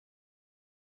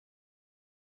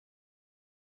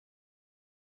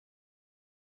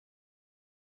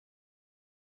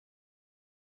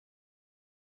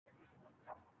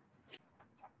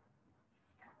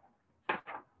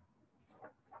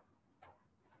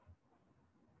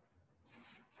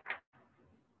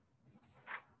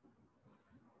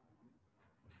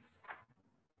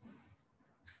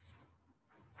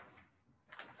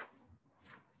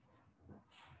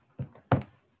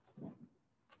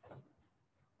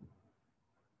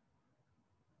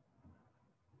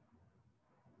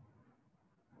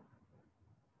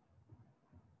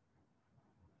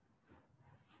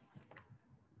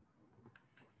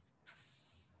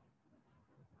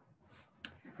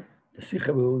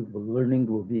Sikha we're learning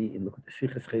will be in the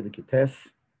Sikha Chelek,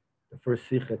 the first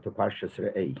Sikha to Parshas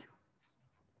Re'ei.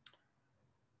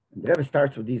 And the Rebbe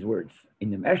starts with these words.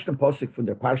 In the Eshtem Posik from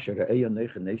the Parsha Re'ei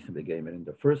Yonech Nesim Begemer, in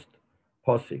the first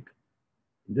Posik,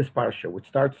 in this Parsha, which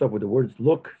starts off with the words,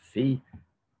 look, see,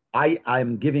 I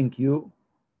am giving you,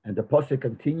 and the Posik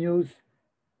continues,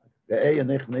 Re'ei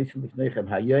Yonech Nesim B'fnechem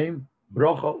Hayem,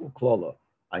 Brocha U'Klola.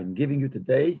 I'm giving you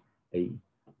today a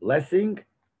blessing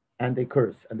and a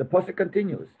curse. And the pasuk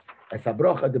continues. As a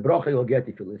bracha, the bracha you'll get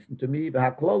if you listen to me,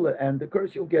 and the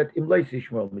curse you'll get im leis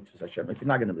Yishmael mitzvah Hashem, if you're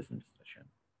not going to listen to Hashem.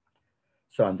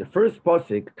 So on the first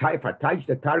pasuk, Taich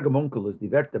the Targum Onkelos,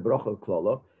 divert the bracha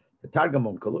klola, the Targum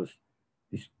Onkelos,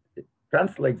 it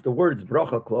translates the words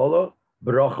bracha klola,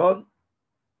 bracha,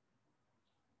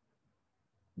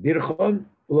 birchon,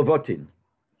 ulavotin,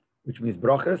 which means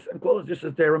brachas, and klola is just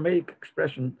as the Aramaic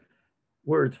expression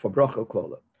words for bracha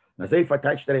klola. And so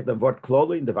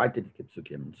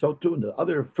too in the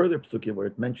other further psukim where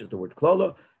it mentions the word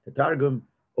klola, the Targum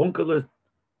Onkelos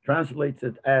translates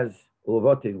it as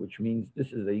ulavotin, which means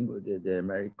this is the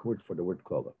Aramaic word for the word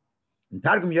klola. In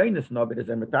Targum Yonis, no, but as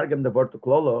in Targum the word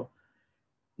klola,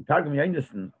 in Targum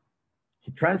Yonis,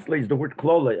 he translates the word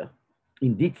klola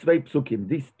in these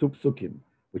two psukim,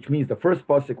 which means the first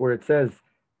pasuk where it says,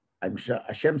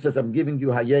 Hashem says, I'm giving you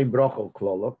hayem bracha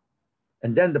klola.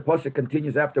 And then the pasuk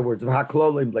continues afterwards. You'll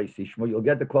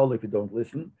get the klola if you don't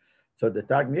listen. So the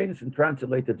Targum Yonis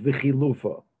translated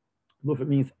v'chilufa. Lufa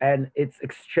means and it's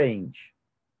exchange.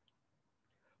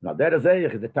 Now that is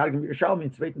the Targum Yerushalmi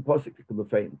in zweiten pasuk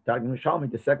v'chilufein. Targum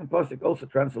Yerushalmi, the second pasuk, also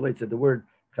translates the word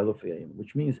chelufein,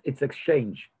 which means it's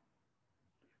exchange.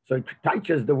 So it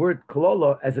teaches the word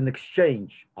klola as an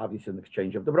exchange, obviously an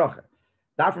exchange of the bracha.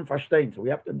 Davon verstehen. So we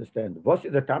have to understand. Was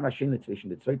ist der Tarnashin zwischen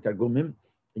den zwei Targumim?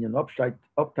 In an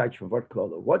uptouch from word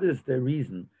klola. What is the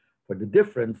reason for the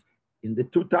difference in the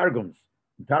two targums?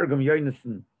 In Targum Yonis,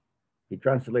 he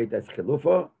translates as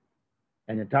chilufa,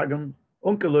 and in Targum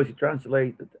Onkelos, he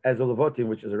translates as ulavotin,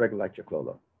 which is a regular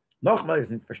klola. Nochmal is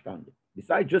nicht verstanden.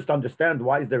 Besides just understand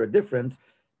why is there a difference,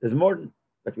 there's more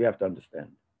that we have to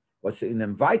understand. What's in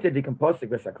invited the posik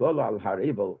v'saklola al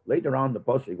harevel, later on the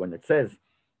posik when it says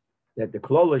that the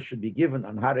klola should be given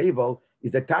on harevel,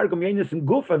 is the Targum Yonis and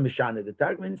Gufa Mishane. The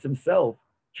Targum Yonis himself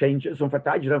changes from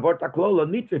Fatayj the word Klola,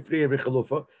 not for free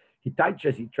Richalufa. He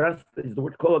translates the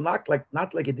word Klola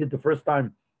not like he did the first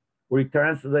time, where he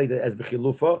translated it as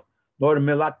B'chilufa, nor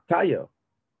Milat Taya.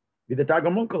 With the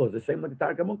Targum Onkelos, the same like the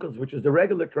Targum Onkelos, which is the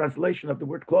regular translation of the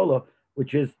word Klola,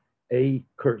 which is a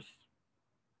curse.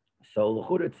 So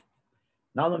it's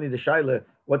not only the Shaila,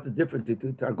 what the difference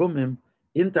between Targumim,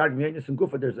 in Targum Yonis and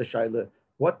Gufa, there's a Shaila.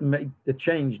 What made the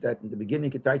change that in the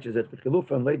beginning he teaches it for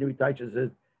chilufa and later he teaches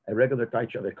it a regular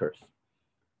teach of a curse?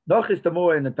 Noch is the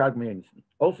more in the Targum Yonis.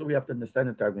 Also, we have to understand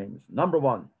the Targum Yonis. Number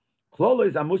one, klola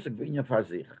is a musik v'inyan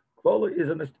farzich. Klola is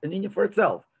an inyan for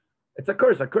itself. It's a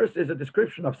curse. A curse is a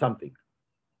description of something.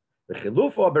 The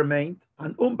chilufa aber meint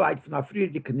an umbeit von a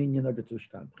friedliche Ninyan oder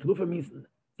Zustand. Chilufa means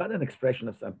it's not an expression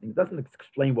of something. It doesn't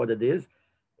explain what it is.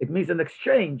 It means an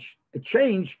exchange, a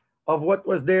change of what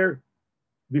was there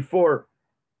before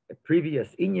a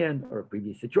previous inyan or a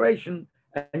previous situation,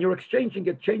 and you're changing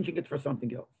it for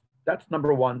something else. That's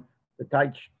number one, the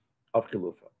taich of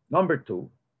chilufa. Number two,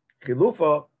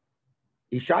 chilufa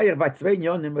ishayer bei zwei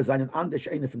Nyonim is einen anders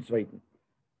eine von zweiten.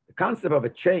 The concept of a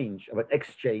change, of an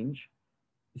exchange,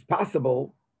 is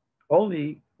possible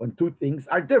only when two things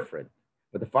are different.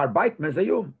 But the far bite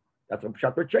mezayum, that's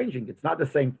what we're changing. It's not the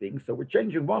same thing, so we're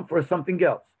changing one for something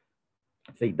else.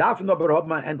 Say darf no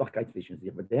berobma Ähnlichkeit zwischen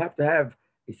sich, but they have to have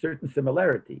a certain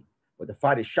similarity. But the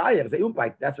far is shayer,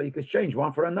 that's why you can change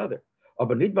one for another.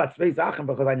 Aber nicht bei zwei Sachen,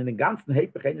 weil einen ganzen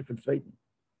Hebech eine von zweiten.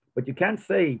 But you can't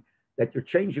say that you're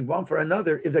changing one for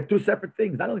another if they're two separate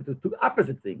things, not only two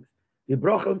opposite things. The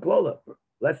bracha and klola,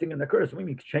 blessing and a curse, we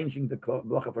mean exchanging the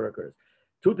bracha for a curse.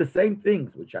 Two the same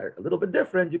things, which are a little bit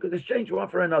different, you could exchange one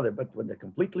for another. But when they're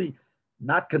completely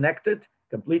not connected,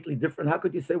 completely different, how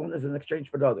could you say one is an exchange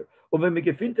for the other? And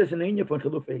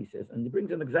he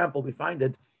brings an example, we find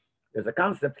it, there's a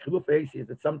concept, is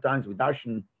that sometimes we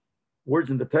darshan words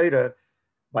in the Torah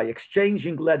by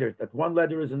exchanging letters, that one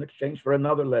letter is an exchange for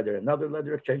another letter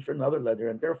exchange for another letter,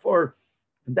 and therefore,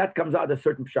 that comes out a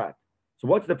certain pshat. So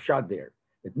what's the pshat there?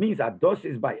 It means that dos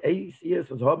is by if you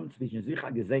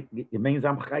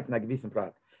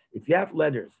have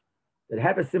letters that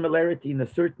have a similarity in a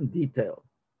certain detail,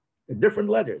 they're different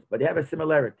letters, but they have a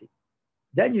similarity.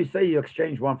 Then you say you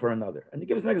exchange one for another. And he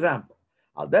gives an example.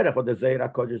 The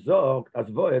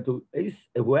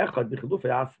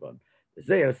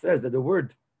Zohar says that the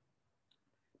word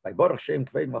By Baruch Shem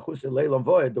Kvei Machus Leilam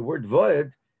Voed, the word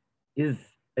voed is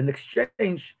an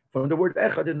exchange from the word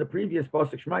echad in the previous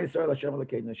pasuk Shema Yisrael Hashem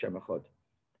Elokeinu Hashem Echad.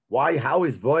 Why? How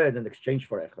is voed an exchange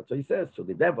for echad? So he says, so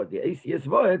the devot, the ACS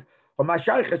voed, or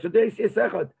mashayches, so the ACS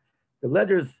echad. The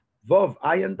letters Vov,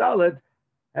 Ayin, Dalet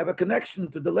have a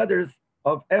connection to the letters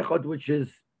of echad, which is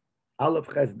Aleph,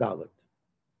 Ches, Dalet.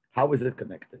 How is it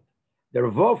connected? Their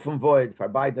Vov from void,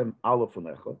 by them Aleph from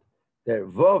echad. Their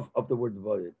Vov of the word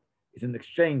void is an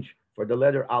exchange for the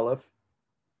letter Aleph.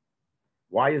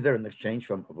 Why is there an exchange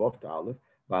from Vov to Aleph?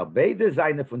 Beide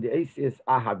seine von the ACS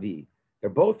Ahavi. They're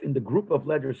both in the group of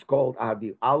letters called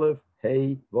Ahavi, Aleph,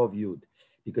 Hey, Vov, Yud.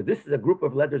 Because this is a group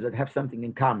of letters that have something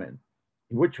in common.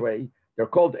 In which way? They're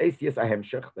called ACS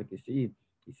Ahemshech, like you see,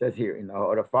 he says here in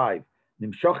Orah 5.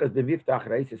 Nimshoch es b'miftach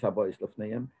reisis habois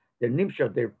lefneim. They're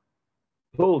nimshach, they're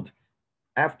pulled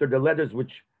after the letters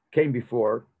which came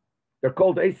before. They're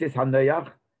called ACS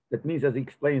Haneyach. That means, as he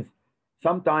explains,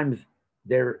 sometimes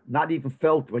they're not even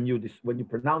felt when you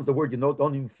pronounce the word, you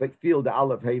don't even feel the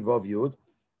Aleph, Hey, Vov, Yud.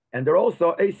 And they're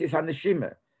also Eisis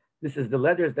HaNeshime. This is the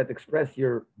letters that express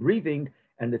your breathing,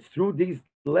 and it's through these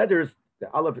letters,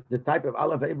 the type of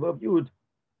Aleph, Hey, Vov, Yud,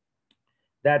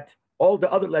 that all the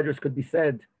other letters could be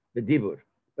said, the Dibur.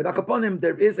 But upon him,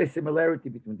 there is a similarity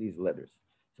between these letters.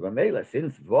 So Mamela,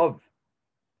 since Vov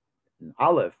and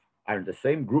Aleph are in the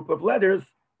same group of letters,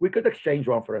 we could exchange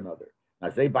one for another.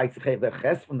 The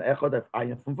ches from the echad of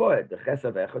ayin from void. The ches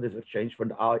of echad is exchanged from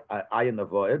the ayin of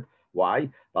void. Why?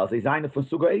 There's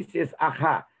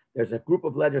a group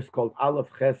of letters called Aleph,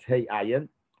 Ches, Hey, Ayin.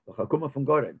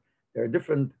 There are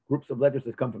different groups of letters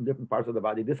that come from different parts of the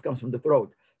body. This comes from the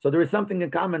throat. So there is something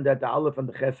in common that the Aleph and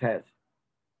the Ches has.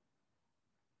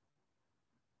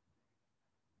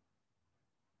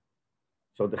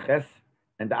 So the Ches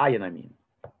and the Ayin, I mean.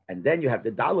 And then you have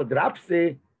the Dalet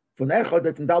Rapse from Echad,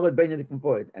 that's in Dalet Beinyadik from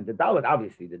Void. And the Dalet,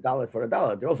 obviously, the Dalet for a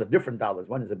Dalet, there are also different Dalets.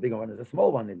 One is a big one, one is a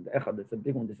small one. In the Echad, it's a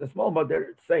big one, it's a small one, but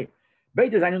they're the same.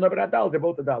 Beit is Dalet, they're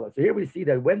both the Dalet. So here we see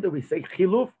that when do we say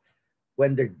Chiluf?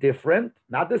 When they're different,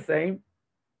 not the same,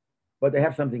 but they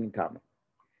have something in common.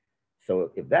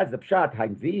 So if that's the Pshat,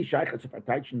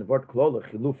 the word Klola,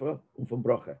 Chilufa, from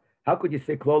Brocha. How could you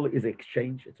say Klola is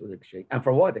exchange? It's an exchange. And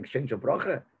for what? Exchange of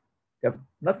Brocha? They have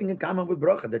nothing in common with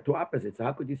Brocha. They're two opposites. So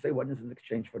how could you say one is an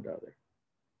exchange for the other?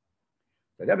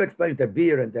 So Rabbi explains the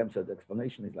beer and them, so the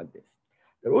explanation is like this.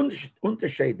 The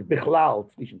Unterschied, Bichlal,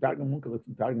 zwischen Targum Unkelus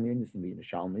and Targum Yenis and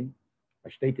Yerushalmi, I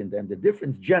state in them, the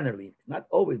difference generally, not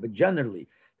always, but generally,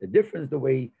 the difference the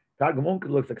way Targum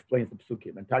Unkelus explains the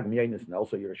Psukim and Targum Yenis and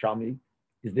also Yerushalmi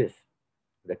is this.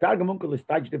 The Targum Unkelus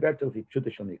Taj de Bertel the Pshut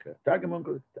Shonika. Targum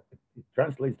Unkelus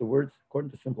translates the words according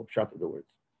to simple pshat of the words.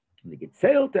 And they get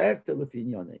sailed to Ertel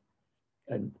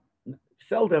and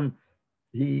seldom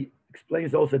he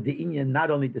explains also the inyan, not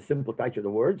only the simple touch of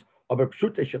the words, but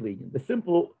pshute shalin, the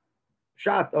simple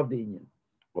pshat of the inyan.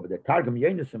 But the Targum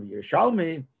Yenis and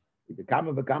Yerushalmi, the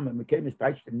Kama Vakama became is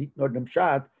touched and not nor them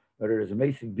pshat, but there is a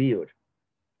amazing biur.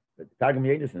 But the Targum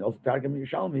Yenis and also Targum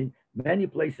Yerushalmi, many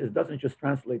places doesn't just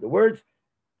translate the words,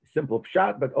 simple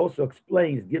pshat, but also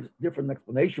explains, gives different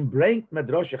explanation. Brings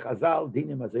medrash chazal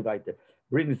dinim azevaita,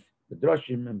 brings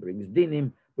medrashim and brings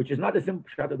dinim, which is not a simple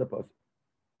pshat of the pasuk.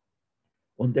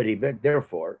 Und der Rebbe,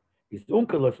 therefore, is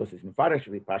Unkelus, was is mefarash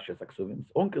v'pashas aksuvim,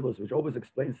 Unkelus, which always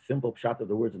explains simple pshat of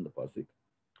the words in the pasuk.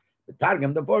 The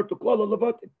Targum, the word to klola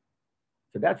levotin.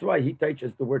 So that's why he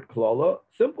teaches the word klola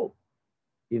simple.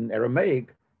 In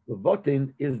Aramaic,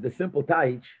 levotin is the simple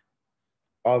taich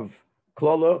of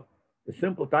klola, the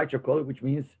simple taich of klola, which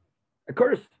means a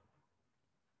curse.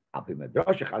 But if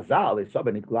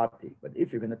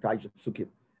you're going to touch the psukim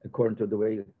according to the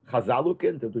way Chazal look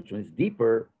into, which means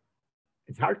deeper,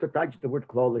 it's hard to touch the word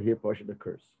klola here, portion the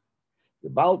curse. The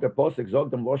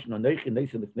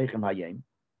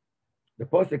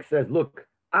posuk says, look,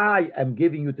 I am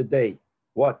giving you today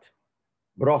what?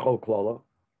 Brochol klola.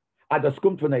 Adas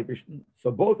kumt von Eibishter.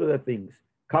 So both of the things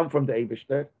come from the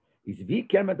Eibishter. Is wie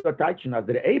kemet or touchen as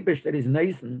the Eibishter is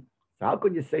nation. So how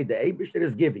can you say the Eibishter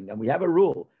is giving? And we have a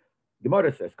rule. The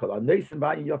Gemara says,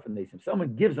 if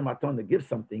someone gives a matana, gives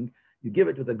something, you give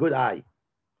it with a good eye.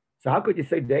 So how could you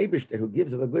say the Eibishter who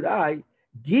gives with a good eye,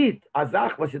 git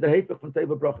azach was the heipach from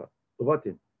teva brocha?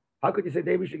 How could you say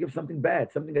the Eibishter gives something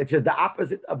bad, something that's just the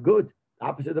opposite of good, the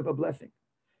opposite of a blessing?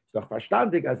 So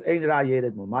verstandig as ein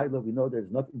rayered mumaylo, we know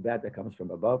there's nothing bad that comes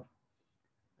from above.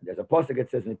 And there's a pasuk that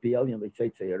says in Piyalion, we say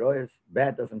tzeyeroyes,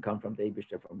 bad doesn't come from the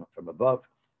Eibishter from above.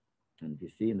 And you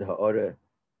see in the Ha'orah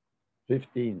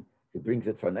 15, he brings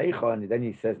it from Eicha, and then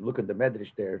he says, look at the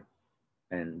Medrash there,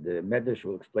 and the Medrash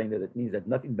will explain that it means that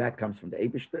nothing bad comes from the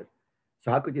Eibishter.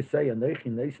 So how could you say Anochi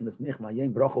Neisen of Nich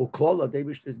Mayim Bracha Klola? The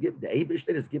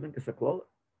Eibishter is giving us a Klola.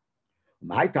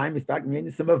 My time is Targum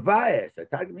Yenis and Mavayas.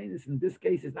 Targum Yenis in this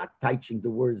case is not teaching the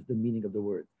words, the meaning of the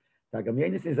words. Targum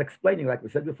Yenis is explaining, like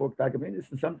we said before, Targum Yenis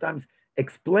sometimes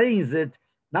explains it,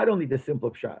 not only the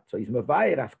simple pshat. So he's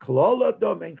Mavayas as Klola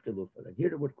Domain Chilufa. And here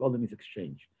the word Klola means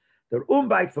exchange. The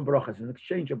Umbite from Bracha is an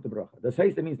exchange of the Bracha. The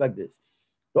Heist means like this.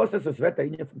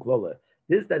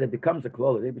 This that it becomes a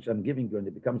klola, which I'm giving you, and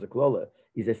it becomes a klola,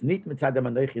 is as nit mitzadam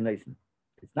anochi neisen.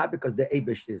 It's not because the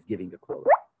Eibush is giving a klola,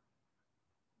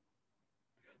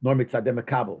 nor mitzadam a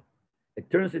kabel. It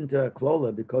turns into a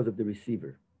klola because of the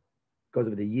receiver, because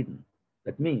of the yidden.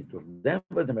 That means when the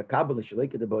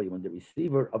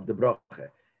receiver of the bracha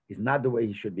is not the way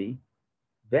he should be,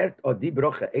 so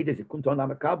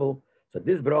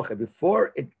this bracha,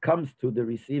 before it comes to the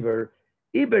receiver,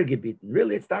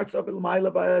 really, it starts off as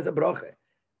a bracha.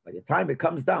 By the time it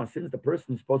comes down, since the person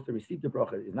who's supposed to receive the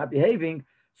bracha is not behaving,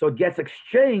 so it gets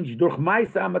exchanged durch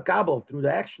maisa makabel, through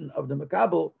the action of the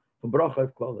makabel from bracha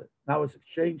of klola. Now it's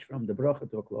exchanged from the bracha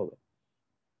to a klola.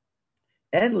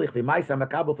 Ähnlich wie maisa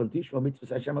makabel von tishma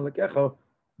mitzvah Hashem alekecha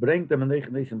bringt them a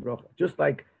nechen bracha. Just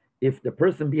like if the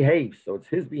person behaves, so it's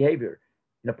his behavior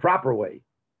in a proper way,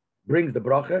 brings the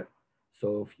bracha.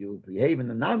 So if you behave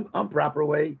in an improper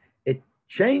way, it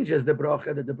changes the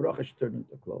bracha, that the bracha should turn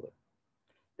into klola.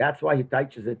 That's why he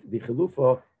teaches it the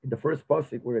chilufa in the first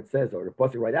pasuk where it says, or the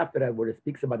pasuk right after that where it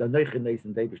speaks about the neichin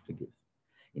and David to give.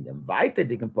 In the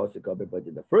weiterdigen pasuk of it, but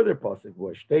in the further pasuk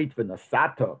where state for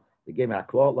nasato, the game al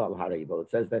klola al harayvel,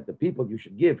 it says that the people you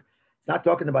should give. It's not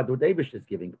talking about what David is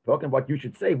giving, it's talking what you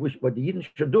should say, what the Yidden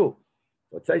should do.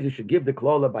 So it says you should give the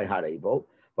klola by harayvel,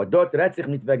 but dort redt sich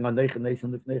nicht wegen neichin and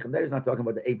lifneichen. There is not talking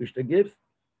about the Eibishter gives.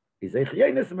 So there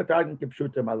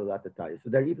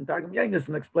even Targum Yenis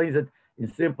and explains it in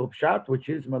simple pshat, which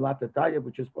is malatataya,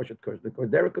 which is poshet curse.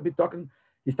 Because there it could be talking,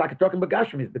 he's talking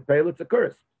bagashmis, the pale it's a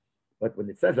curse. But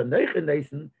when it says a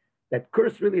neichin, that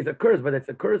curse really is a curse, but it's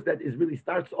a curse that is really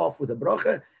starts off with a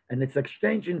bracha, and it's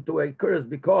exchanged into a curse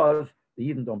because the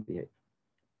Yidden don't behave.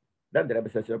 Then the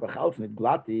Rebbe says,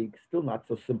 glatik, still not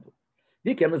so simple.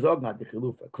 Wie kann man sagen, die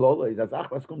Chilufa? Klola is as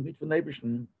was kommt nicht von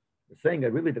Neibischen. Saying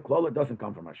that really the klola doesn't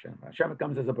come from Hashem. Hashem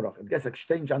comes as a bracha. It gets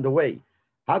exchanged on the way.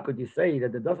 How could you say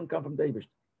that it doesn't come from David?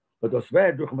 But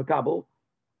osver durch makabel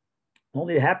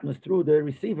only happens through the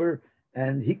receiver,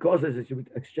 and he causes it to be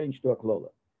exchanged to a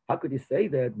klola. How could you say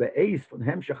that be'eis von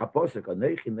hemshach haposik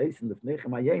anechin neisen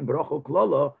lefnechem ayem bracha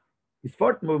klola is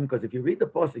fortmoving? Because if you read the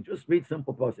posik, just read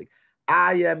simple posik.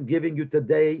 I am giving you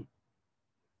today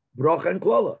bracha and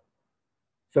klola.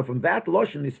 So from that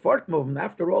lotion is fortmoving.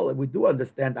 After all, we do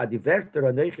understand that the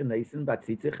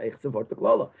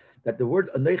word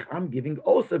anech I'm giving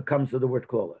also comes to the word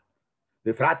klola.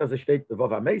 The frat as a state of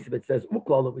it says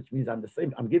uklola, which means I'm the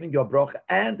same. I'm giving you a brocha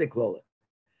and the klola.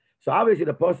 So obviously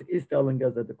the pasuk is telling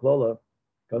us that the klola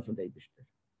comes from David.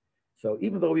 So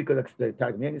even though we could explain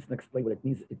and explain what it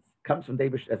means, it comes from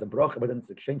David as a brocha, but then it's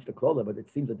exchanged to klola. But it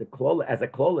seems that the klola as a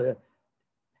klola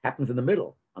happens in the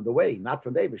middle, on the way, not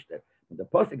from David. The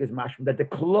pasuk is mashma that the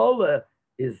klola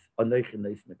is anochi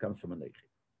neisen, that comes from anochi.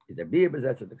 Is there beer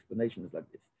besetzt? The explanation is like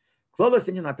this: klola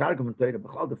in your targum and Torah.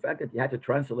 B'chol the fact that you had to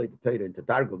translate the Torah into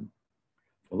targum,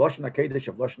 from lashon hakedesh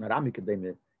of lashon arami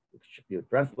kedemi, you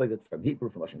translate it from Hebrew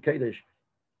from lashon kedesh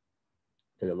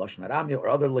to the lashon arami or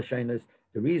other lashonos.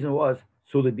 The reason was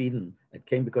sulibiden. It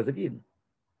came because of Eden,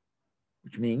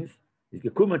 which means is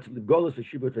gekumen to the golos for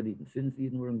shibud for Eden, since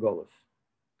Eden were in golos.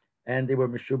 And they were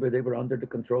meshubah, they were under the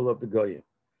control of the goyim.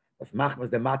 Was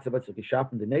machmas der matzavat so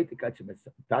geschaffen the Neitigkeit zum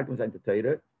Targum sein der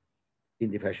Torah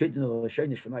in die verschiedenen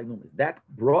Lashonos von Einumis. That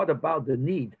brought about the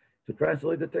need to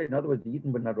translate the Torah. In other words, the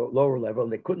Yidden were at a lower level,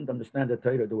 and they couldn't understand the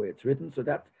Torah the way it's written. So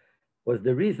that was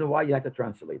the reason why you had to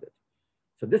translate it.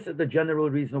 So this is the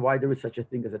general reason why there is such a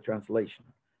thing as a translation.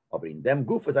 Aber in dem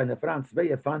Gufa seine Franz zwei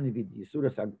erfahren wie die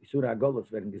Isura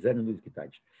Golos werden gesehen und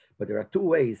geteilt. But there are two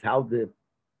ways how the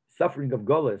suffering of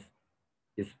Golos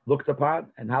is looked upon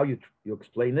and how you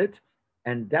explain it,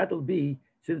 and that'll be,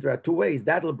 since there are two ways,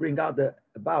 that'll bring out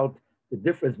about the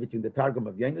difference between the Targum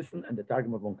of Yonason and the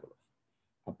Targum of Onkelos.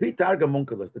 Api Targum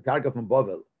Onkelos, the Targum from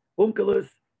Bovel. Onkelos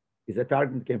is a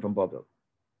Targum that came from Bovel,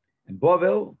 and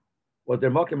Bovel was their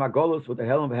Mokim HaGolos with the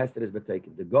Helm of Hester is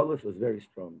betaken. The Golos was very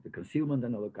strong. The concealment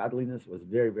and the godliness was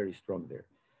very, very strong there.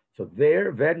 So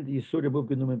there, when the Yisurim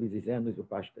genommen wie sie sehen,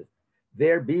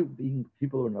 there being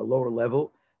people on a lower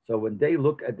level. So when they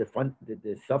look at the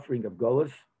suffering of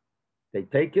Golos, they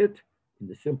take it in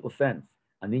the simple sense.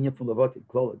 Aninya from Levotik,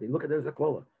 Klola. They look at it as a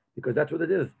Klola because that's what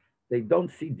it is. They don't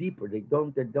see deeper. They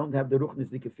don't have the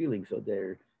Ruchnisdike feeling. So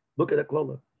they look at a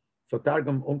Klola. So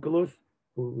Targum Onkelos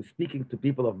who was speaking to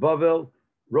people of Bavel,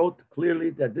 wrote clearly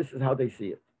that this is how they see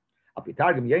it. But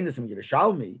according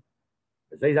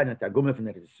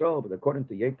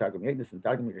to Yeit Targum Yenis and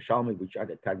Targum Yerushalmi, which are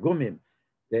the Targumim,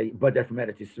 but they're from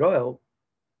Eretz Yisrael,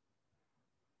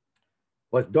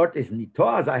 was dort is nito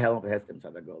as I held hestem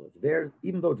golas. There,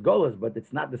 even though it's golas, but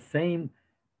it's not the same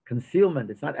concealment.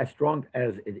 It's not as strong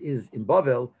as it is in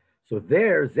Bavel. So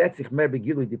there, zetzich mer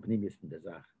begilui di pnimis in the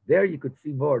zach. There you could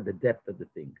see more the depth of the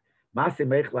thing. Mase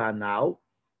mechla now,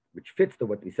 which fits to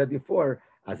what we said before,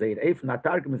 as a eif na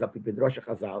targum is up in Midrash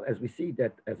Chazal, as we see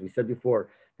that, as we said before,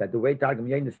 that the way Targum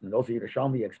Yenis and also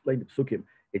Yerushalmi explained the psukim,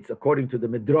 it's according to the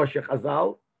Midrash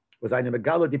Chazal, was eine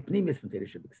megalo di pnimis from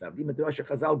Teresh B'Ksav. The Midrash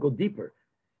Chazal go deeper.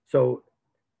 So,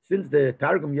 since the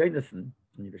Targum Yenis and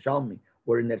Yerushalmi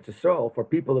were in Eretz Yisrael for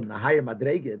people in the higher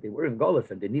Madrege, they were in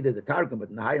Golas and they needed the Targum, but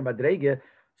in the higher Madrege,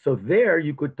 so there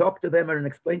you could talk to them and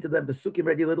explain to them the Sukkim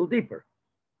already a little deeper.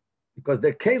 Because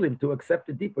they're kalim to accept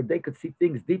it deeper, they could see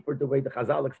things deeper the way the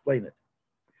Chazal explain it.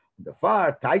 The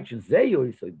far Taichin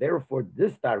Zeyu, so therefore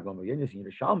this Targum Yenis and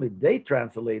Yerushalmi, they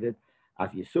translated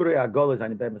as Yisuri HaGolas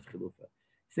and Bemes Chilufa.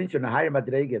 Since you're in a higher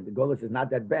Madrege, the Golas is not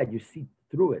that bad, you see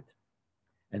through it.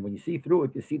 And when you see through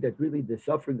it, you see that really the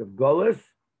suffering of Golas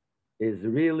is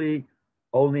really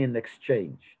only an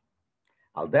exchange.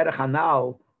 Like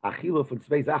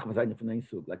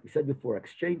we said before,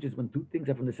 exchange is when two things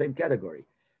are from the same category.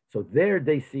 So there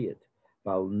they see it.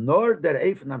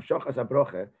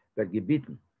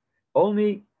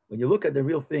 Only when you look at the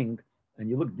real thing and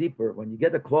you look deeper, when you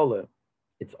get a klola,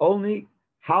 it's only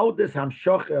how this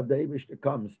hamshocha of the Eibush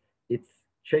comes, it's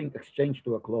exchange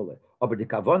to a klola.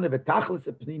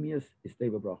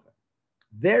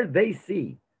 There they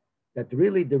see that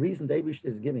really the reason the Eibush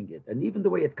is giving it, and even the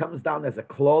way it comes down as a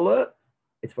klola,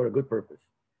 it's for a good purpose.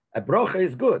 A brocha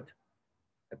is good.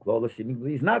 A klola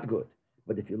seemingly is not good.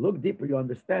 But if you look deeper, you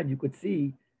understand, you could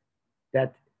see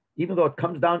that even though it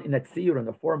comes down in a tzir in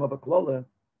the form of a klola,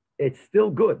 it's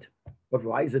still good. But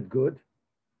why is it good?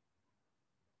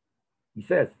 He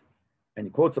says, and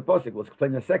he quotes a pasuk, we'll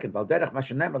explain in a second, like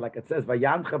it says,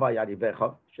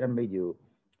 Hashem made you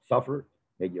suffer,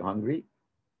 made you hungry.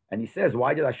 And he says,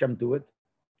 why did Hashem do it?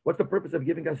 What's the purpose of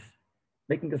giving us,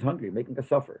 making us hungry, making us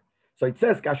suffer? So it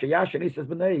says,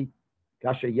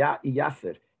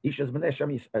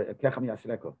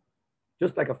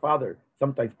 just like a father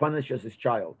sometimes punishes his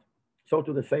child, so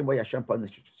to the same way Hashem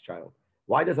punishes his child.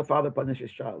 Why does a father punish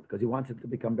his child? Because he wants it to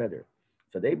become better.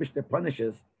 So the Eibishter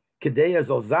punishes Kedeya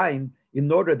Zol Zayin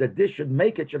in order that this should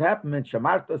make it, should happen. And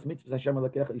Shamartos mitzvahs Hashem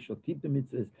Elokecha, you shall keep the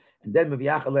mitzvahs, and then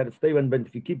Meviyachal let it stay. But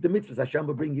if you keep the mitzvahs, Hashem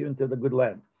will bring you into the good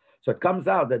land. So it comes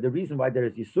out that the reason why there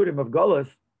is Yisurim of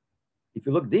Golas, if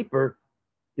you look deeper,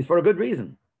 is for a good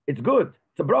reason. It's good.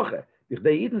 It's a broche. If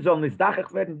the Eden zone is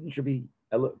dachach werden, it should be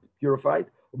purified.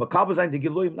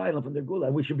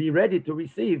 And we should be ready to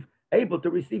receive, able to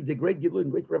receive the great Gilui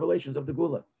and great revelations of the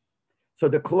Gula. So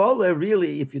the Klola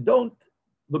really, if you don't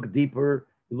look deeper,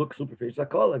 you look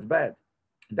superficial, it's bad.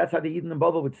 And that's how the Eden and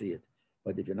Baba would see it.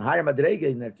 But if you're in a higher Madrege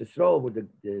in Eretz Yisrael, where the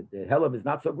Helam is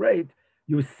not so great,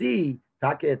 you see,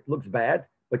 it looks bad,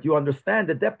 but you understand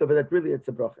the depth of it, that really it's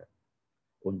a bracha.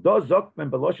 Und da sagt man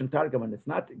Beloshen Targum, and it's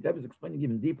not, that was explaining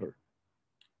even deeper.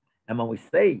 And when we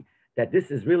say that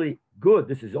this is really good,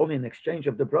 this is only an exchange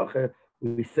of the bracha,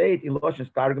 we say it in Loshen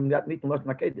Targum, not in Loshen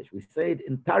HaKedesh. We say it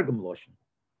in Targum Loshen.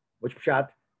 Which Pshat,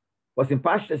 was in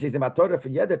Pashtas is in Torah for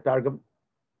Yeder Targum.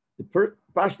 The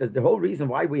Pashtas, the whole reason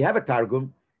why we have a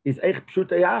Targum is Eich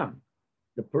Pshutayam.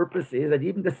 The purpose is that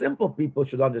even the simple people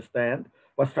should understand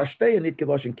was verstehen nicht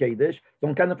Loshen Kedesh,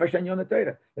 so kann verstehen Yonah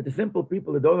Torah. That the simple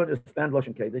people who don't understand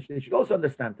Loshen Kedesh, they should also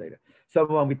understand Torah. So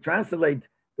when we translate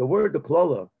the word the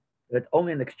Klola, that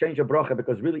only an exchange of bracha,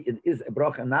 because really it is a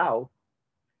bracha now.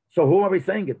 So who are we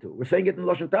saying it to? We're saying it in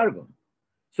Loshen Targum.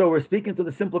 So we're speaking to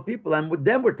the simple people, and with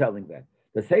them we're telling that.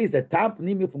 That says that Tam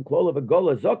Pnimi from Klola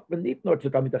v'Gola Zok v'nit nor to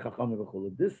Tamid HaChacham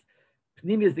v'Chulu. This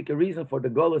Pnimi is the reason for the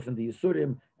Golas and the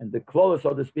Yisurim and the Klola,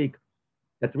 so to speak,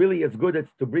 that really is good.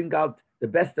 It's to bring out the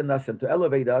best in us and to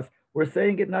elevate us. We're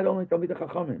saying it not only Tamid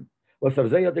HaChachamim. Well,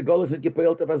 Sarzeya the Golas didn't get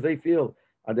as they feel,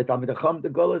 and the Tamid HaChacham the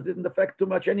Golas didn't affect too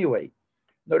much anyway.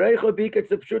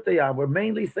 We're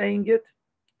mainly saying it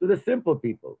to the simple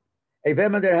people. These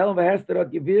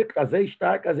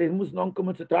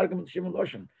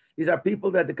are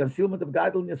people that the concealment of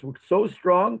godliness was so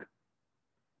strong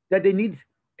that they need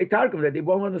a targum, that they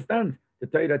won't understand the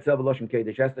Torah itself. Loshen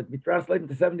Kedesh has to be translated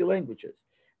into 70 languages.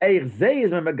 Even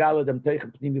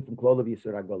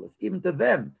to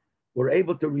them, we're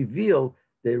able to reveal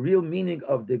the real meaning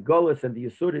of the Golas and the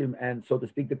Yisurim, and so to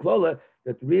speak, the Klola,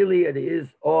 that really it is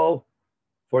all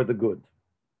for the good.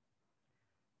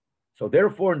 So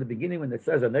therefore, in the beginning, when it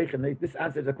says Anoich Anoich, this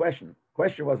answers the question. The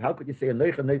question was, how could you say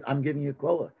Anoich Anoich, I'm giving you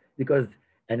Klola? Because,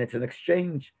 and it's an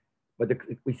exchange, but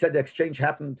we said the exchange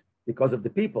happened because of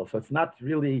the people. So it's not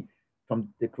really from,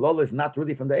 the Klola is not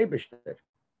really from the Eibishter.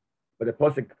 But the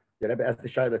Pasuk, the Rebbe asked the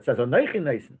Shai that says Anoich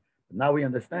Anoich. Now we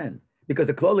understand. Because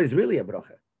the Klola is really a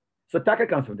Bracha. So Taka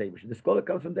comes from Davish. The Klola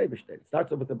comes from Davish. It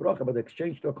starts off with the Bracha, but the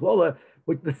exchange to a Klola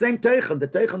with the same Teichon. The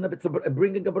Teichon of it's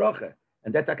bringing a Bracha.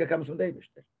 And that Taka comes from Davish.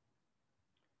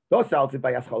 But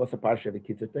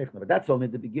that's only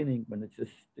the beginning, when it's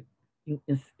just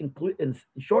in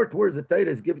short words, the Torah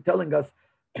is telling us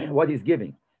what he's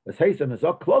giving. When we're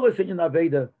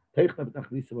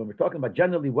talking about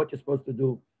generally what you're supposed to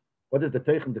do, what is the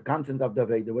Teichon, the content of the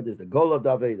Aveda, what is the goal of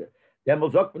the Aveda, then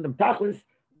we'll talk from them Tachlis,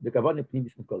 the Kavanah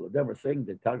Pnimis Mikola. Then we're saying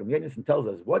the Targum Yenison tells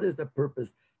us what is the purpose,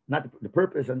 not the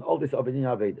purpose, and all this of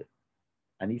Aveda.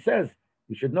 And he says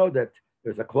you should know that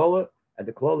there's a Klola, and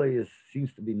the Klola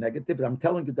seems to be negative, but I'm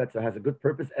telling you that it has a good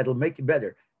purpose. It'll make you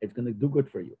better. It's going to do good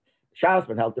for you. Shas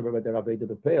would help about the Aveda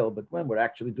the pale, but when we're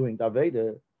actually doing the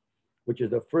Aveda, which is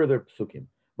the further psukim,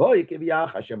 when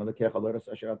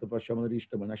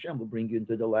Hashem will bring you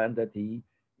into the land that he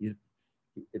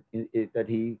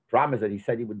promised, that he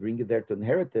said he would bring you there to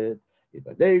inherit it.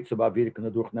 Then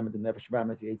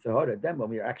when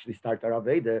we actually start our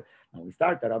Aveda,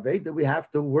 we have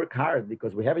to work hard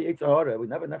because we have a Yetzer Hara, we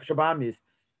never Nefesh Habamis,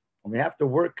 and we have to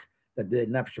work that the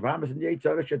Nefesh Habamis and the Yetzer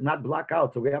Hara should not block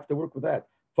out. So we have to work with that.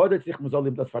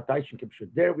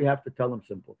 There we have to tell them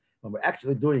simple. When we're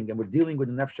actually doing and we're dealing with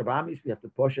the Nefesh Habamis, we have to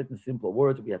push it in simple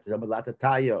words. We have to tell them a lot of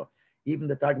tayo. Even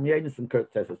the Targum Yenison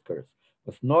says it's curse.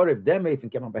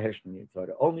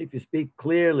 Only if you speak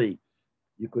clearly,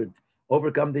 you could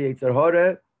overcome the Yetzer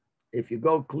Hara. If you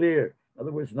go clear, in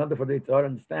other words, in order for the Yetzer Hara to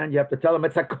understand, you have to tell them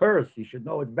it's a curse. You should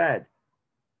know it's bad.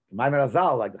 Like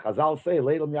the Chazal say,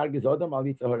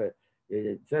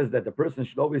 it says that the person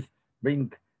should always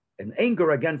bring an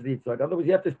anger against the Yetzer Hara. In other words,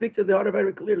 you have to speak to the Hara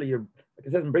very clearly. Like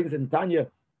it says, brings in Tanya.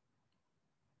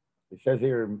 It says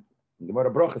here, in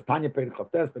Gemara Brochas, Tanya Perek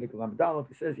Chavtes, Perek Lamdalot.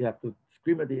 It says you have to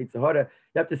scream at the Yetzer Hara.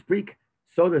 You have to speak,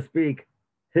 so to speak,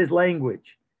 his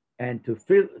language, and to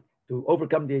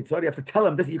overcome the Yetzer Hara, you have to tell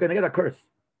him this. You're going to get a curse.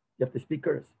 You have to speak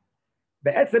curse.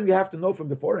 But etzem, you have to know from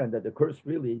beforehand that the curse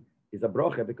really is a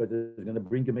brocha because it's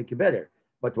going to make you better.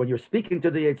 But when you're speaking to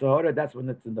the Yetzer Hara, that's when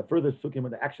it's in the further sukkim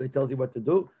when it actually tells you what to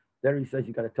do. There he says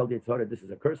you got to tell the Yetzer Hara this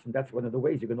is a curse, and that's one of the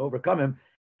ways you're going to overcome him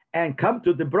and come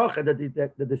to the brocha that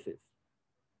this is.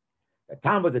 The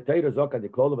time was the Torah Zoka, the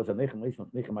Klola was a nechem leis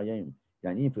und nechem ayim,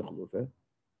 yanim fi chulufe,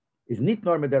 is nicht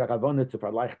nur mit der Ravone zu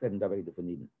verleichten der Aveda von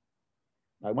ihnen.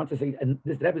 Now I want to say, and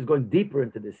this Rebbe is going deeper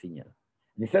into this senior.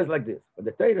 And he says like this, but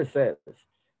the Torah says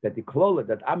that the Klola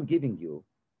that I'm giving you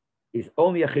is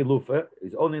only a chilufa,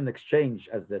 is only an exchange,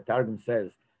 as the Targum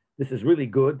says. This is really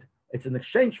good. It's an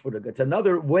exchange for the good. It's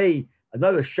another way,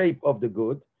 another shape of the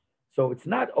good. So it's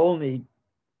not only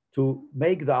to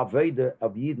make the Aveda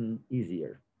of Yidden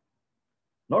easier.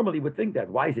 Normally we think that.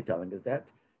 Why is he telling us that?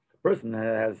 The person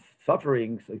has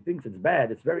suffering, so he thinks it's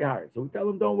bad, it's very hard. So we tell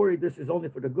him, don't worry, this is only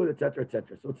for the good, etc.,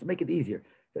 etc. So it's to make it easier.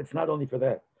 It's not only for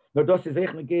that. No, this is to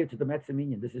the Metzim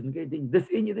Inyan. This is this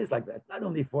Inyan is like that. Not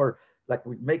only for, like,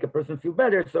 we make a person feel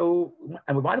better, so,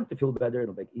 and we want him to feel better,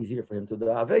 it'll make it easier for him to do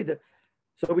the Aveda.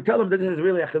 So we tell him that this is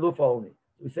really a chilufa only.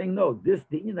 So we're saying, no, the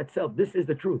Inyan itself, this is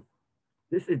the truth.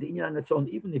 This is the Inyan on its own,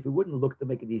 even if it wouldn't look to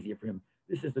make it easier for him.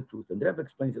 This is the truth. And the Rebbe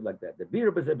explains it like that. The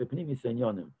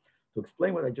to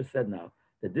explain what I just said now,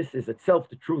 that this is itself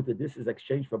the truth, that this is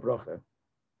exchange for bracha.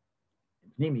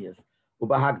 Pnimius,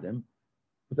 ubahagdem,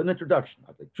 with an introduction.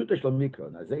 According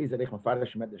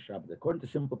to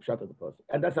simple pshat of the pasuk.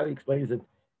 And that's how he explains it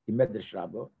in Medrash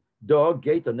Rabbah.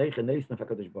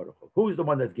 Who is the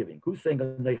one that's giving? Who's saying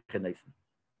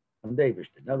and David.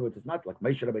 In other words, it's not like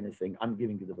Moshe Rabbeinu is saying, I'm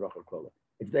giving you the bracha kola.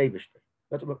 It's David.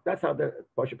 That's how the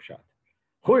Pashup shot.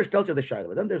 Chorish tells you the shayla,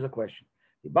 but then there's a question.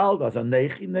 The bald as a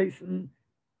neichi nesen.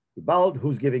 The bald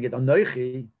who's giving it a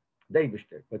neichi, David.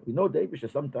 But we know David.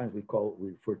 Sometimes we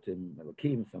refer to him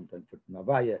Elokim, sometimes for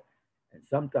Navaya, and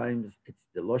sometimes it's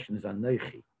the lotion is a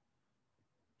neichi.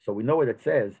 So we know what it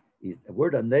says. Is the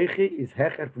word a neichi is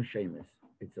hecher from shemes.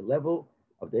 It's a level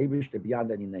of David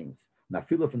beyond any names. Now,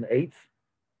 feel from the eights.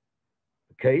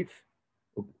 Kates,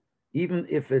 even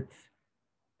if it's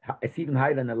even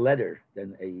higher than a letter,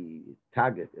 than a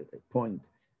target, a point,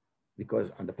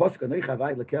 because on the Pasuk it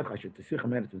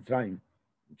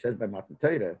says by Matan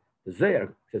Torah, the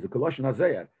Zayar says the Colossian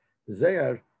Zayar. The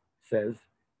Zayar says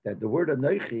that the word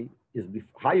Anoichi is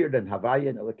higher than Havaya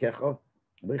and Elekecha,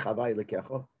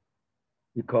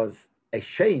 because a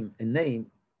shame, a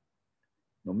name,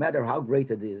 no matter how great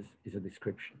it is a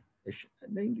description. A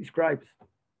name describes.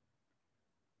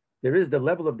 There is the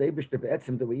level of the Eibishter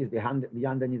Be'etzim that is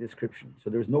beyond any description. So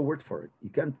there's no word for it. You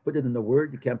can't put it in a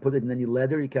word. You can't put it in any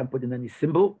letter. You can't put it in any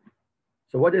symbol.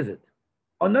 So what is it?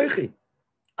 Anoichi,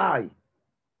 I.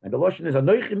 And the Lashon is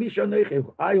Anoichi Misha Anoichi,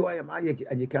 I who I am, I,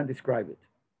 and you can't describe it.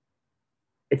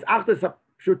 It's Achdus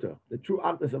Pshuta, the true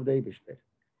Achdus of the Eibishter.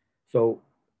 So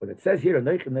when it says here,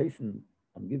 Anoichi Neisen,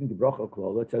 I'm giving the bracha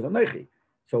klola, it says Anoichi.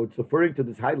 So it's referring to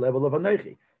this high level of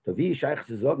Anoichi. So wie ich eigentlich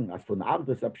zu sagen, als von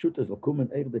Achdus Pshuta soll kommen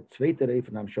der zweite Reihe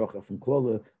von Amshocha, von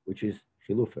Klola, which is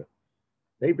Chilufa.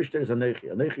 The Eibishter is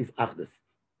Anoichi. Anoichi is Achdus.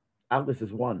 Achdus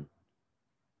is one.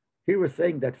 Here we're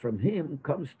saying that from him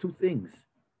comes two things.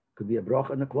 Could be a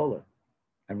bracha and a klola.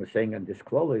 And we're saying, and this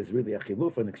klola is really a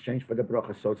chilufa in exchange for the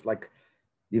bracha. So it's like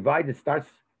divided, starts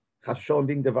Chas Shalom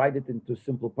being divided into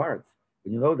simple parts.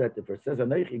 And you know that if it says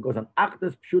Anoichi, it goes on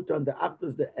Achdus Pshuta, and the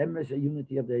Achdus, the emes, a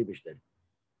unity of the Eibishter.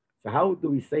 So how do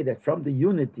we say that from the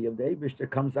unity of the Eibishter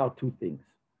comes out two things?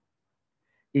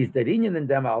 Is the inyan in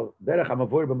them al derech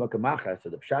hamavur b'makamacha? So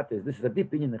the pshat is, this is a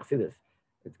deep inyan in Chassidus.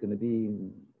 It's going to be,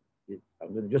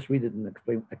 I'm going to just read it and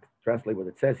translate what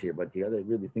it says here, but you got to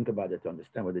really think about it to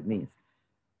understand what it means.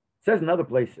 It says in other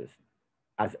places,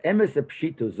 as emes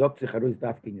pshitu zok zicharuz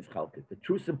dafkin is chalkit. The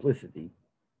true simplicity,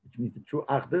 which means the true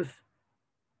achdus,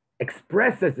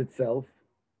 expresses itself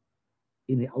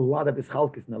in a lot of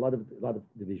ischalkis, in a lot of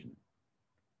division.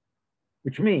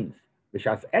 Which means, if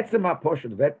there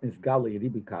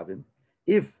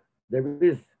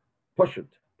is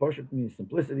poshut means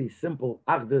simplicity, simple,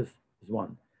 achdus is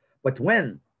one. But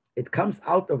when it comes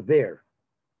out of there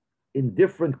in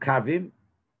different kavim,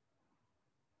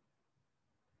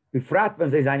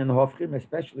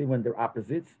 especially when they're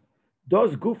opposites,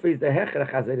 those gufes the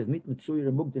hecherach is nit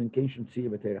mitzuyir mugdin in kenshin tziyir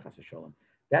v'terech hashalom.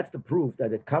 That's the proof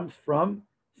that it comes from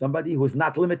somebody who's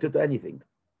not limited to anything.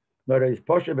 Nor is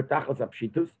poshut betachos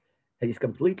apshitus, and he's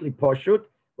completely poshut.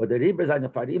 But the ribes are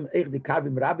nefarim eich di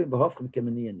kavim rabim behofchem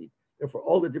kemeniyani. Therefore,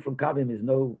 all the different kavim is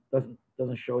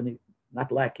doesn't show any,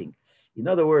 not lacking. In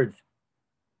other words,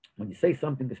 when you say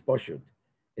something is poshut,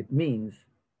 it means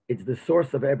it's the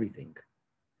source of everything.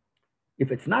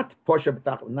 If it's not poshut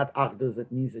betachos, not achdus,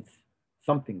 it means it's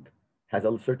something has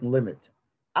a certain limit.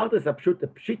 Achdus apshut,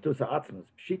 pshitus ha'atzmus.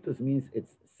 Pshitus means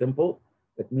it's simple.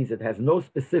 That means it has no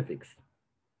specifics.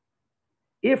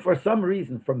 If for some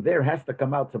reason from there has to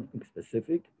come out something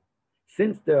specific,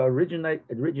 since they originate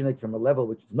from a level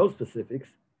which is no specifics,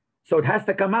 so it has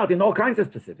to come out in all kinds of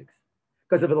specifics.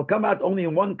 Because if it'll come out only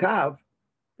in one kav,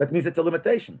 that means it's a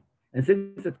limitation. And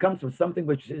since it comes from something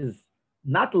which is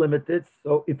not limited,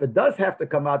 so if it does have to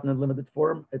come out in a limited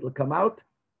form, it'll come out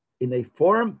in a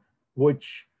form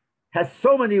which has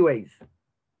so many ways,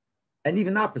 and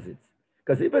even opposites.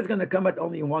 Because if it's going to come out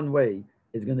only in one way,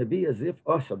 it's going to be as if,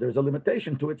 so there's a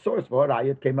limitation to its source. For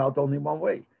it came out only one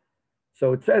way.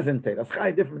 So it says in Teras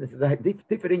Chai different. This is a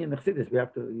different in the Chassidus. You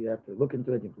have to look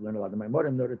into it. You have to learn a lot of Maimorim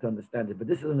in order to understand it. But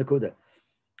this is a Nekuda,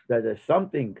 that if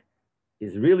something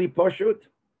is really poshut,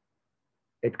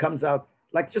 it comes out,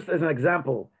 like just as an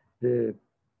example, the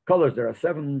colors, there are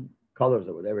 7 colors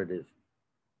or whatever it is.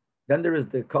 Then there is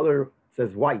the color,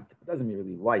 says white. It doesn't mean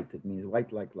really white. It means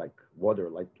white like water,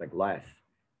 like glass.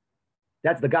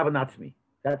 That's the Gavanatzmi.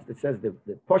 It says the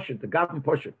poshut, the Gavan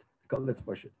poshut, the color that's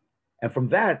poshut. And from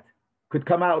that could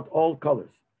come out all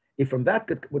colors. If from that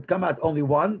would come out only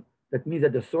one, that means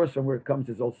that the source from where it comes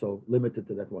is also limited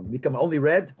to that one. Become only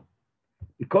red,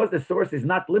 because the source is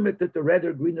not limited to red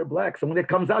or green or black. So when it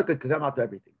comes out, it could come out to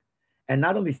everything. And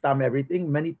not only stam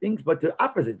everything, many things, but the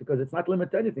opposite, because it's not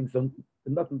limited to anything, so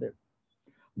there's nothing there.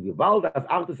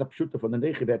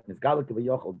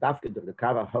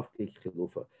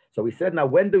 So we said, now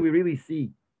when do we really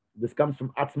see this comes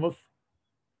from Atzmus?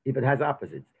 If it has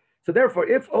opposites. So therefore,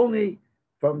 if only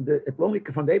from the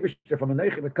Eibishter, from the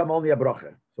Neichi, would come only a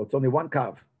bracha. So it's only one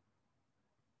kav.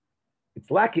 It's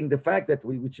lacking the fact that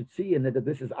we should see in it that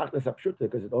this is Achdus Apshuta,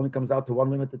 because it only comes out to one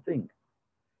limited thing.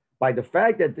 By the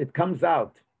fact that it comes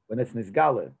out when it's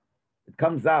Nizgala, it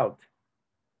comes out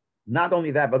not only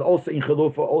that, but also in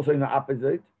Chilufa, also in the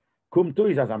opposite. Kum tu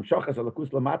is as amshochas alakus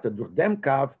lamata durch dem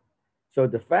kav. So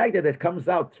the fact that it comes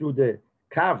out through the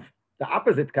kav, the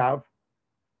opposite kav,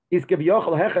 is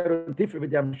kevyochel hecher and tifri with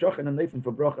the amshoch and a nefim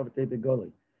for brocha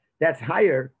v'tei. That's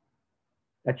higher.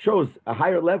 That shows a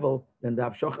higher level than the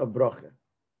amshoch of brocha.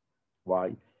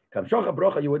 Why? Amshoch of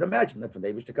brocha, you would imagine that from the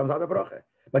Eibishter comes out of brocha,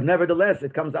 but nevertheless,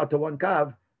 it comes out to one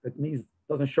kav. That means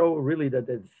doesn't show really that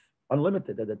it's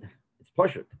unlimited, that it's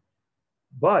poshut.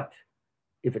 But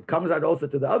if it comes out also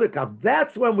to the other kav,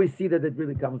 that's when we see that it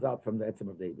really comes out from the etzem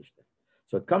of the Eibishter.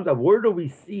 So it comes out. Where do we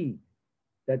see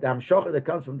that the Hamshocha that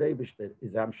comes from the Eibishter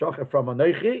is the Hamshocha from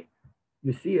Anoichi.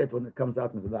 You see it when it comes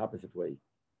out in the opposite way.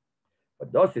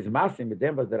 But das is masim with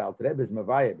them was the Alter Rebbe is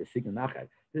mavaya b'sign nachar.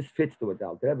 This fits to what the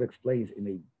Alter Rebbe explains in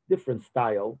a different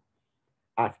style.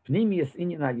 As pnimius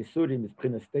inyan ha'yisurim is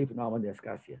p'chinas steif na'aman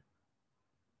de'askasya.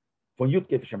 Von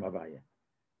Yudke v'shamavaya.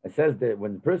 It says that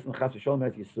when the person chas v'sholem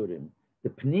has yisurim, the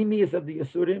pnimius of the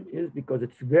yisurim is because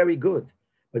it's very good,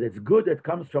 but it's good that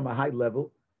comes from a high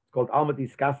level. It's called alma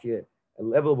de'askasya, a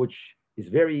level which is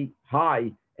very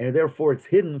high, and therefore it's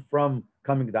hidden from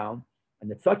coming down.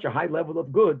 And it's such a high level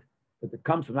of good that it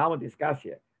comes from alma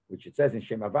de'askasya, which it says in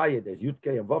Shem Havaya, there's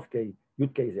Yudke and Vovke.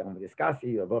 Yudke is alma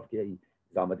de'askasya, Vovke is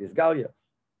alma de'asgalia.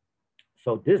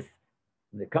 So this,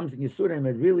 when it comes in Yisurim,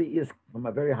 it really is from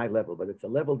a very high level, but it's a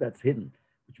level that's hidden,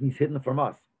 which means hidden from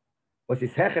us. Was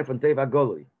is Hecher from Teva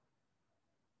Golui,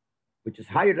 which is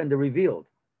higher than the revealed,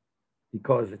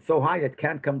 because it's so high it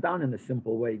can't come down in a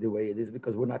simple way, the way it is,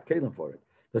 because we're not kelim for it.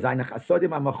 This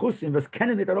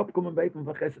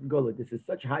is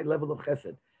such a high level of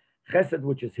chesed. Chesed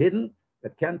which is hidden,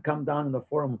 that can't come down in the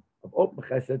form of open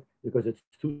chesed, because it's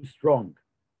too strong.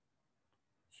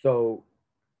 So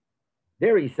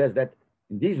there he says that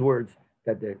in these words,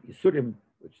 that the Yisurim,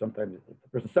 which sometimes the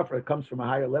person suffers, comes from a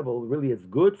higher level, really it's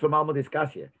good from Alma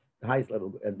Diskasya, the highest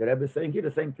level. And the Rebbe is saying here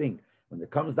the same thing. When it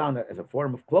comes down as a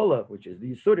form of Klola, which is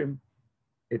the Yisurim,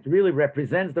 it really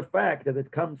represents the fact that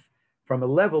it comes from a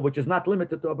level which is not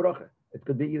limited to a brocha. It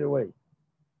could be either way.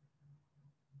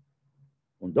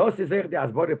 Und das ist der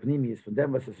Asbore Pnimis, von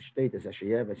dem, was es steht, es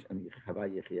Hasheyevesh and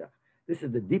Chavay Yechiach. This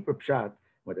is the deeper pshat,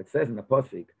 what it says in the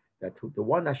Pasuk, that the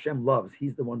one Hashem loves,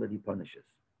 he's the one that he punishes.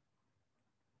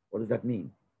 What does that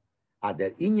mean?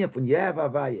 Der Inyan von Yehav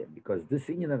Havaya, because this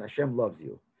Inyan that Hashem loves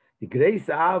you, the grace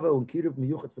Ava und Kiruv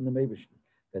Miyuchat from the Eibishter,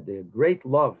 that the great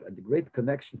love and the great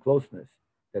connection, closeness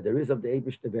that there is of the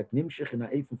Eibishter, that Nimshich in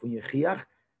Ha'efim von Yechiach,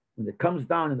 when it comes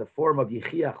down in the form of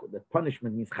Yechiach, the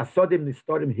punishment means Chasodim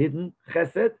Nistorim, hidden,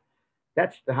 Chesed,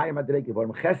 that's the higher Madrege.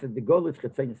 Chesed, the goal is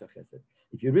Chetzenis Chesed.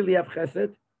 If you really have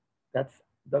Chesed, that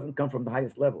doesn't come from the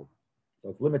highest level.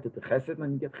 So it's limited to Chesed,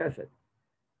 and you get Chesed.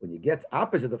 When you get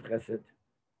opposite of Chesed,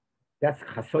 that's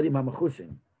Chasodim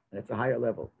HaMechusim, and it's a higher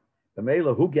level. The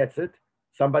Mela, who gets it?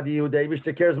 Somebody who the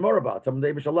Eibishter cares more about,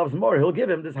 somebody the Eibishter loves more, he'll give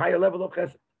him this higher level of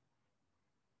Chesed.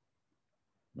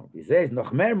 No, he says,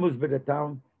 noch mehr muss bei der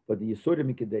Town, but the Yisurim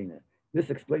Ikedena. This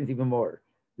explains even more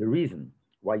the reason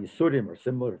why Yisurim or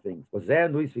similar things, was there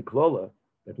Luis Viklola,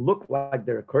 that look like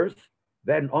they're a curse,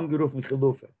 then Ongeruf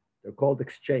Michilufe. They're called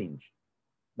exchange.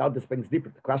 Now this brings deeper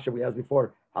the question we asked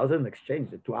before. How is it an exchange?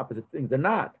 They're two opposite things. They're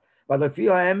not. But like the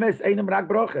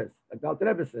Alter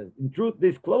Rebbe says, in truth,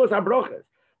 these clothes are broches.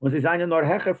 When they say nor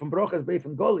hecher from broches bei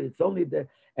from goli, it's only the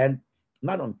and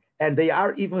not on, and they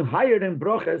are even higher than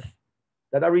broches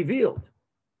that are revealed.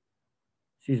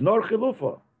 She's nor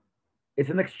chilufa. It's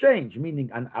an exchange, meaning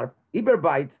an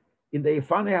iberbite in the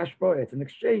ifane hashpoah. It's an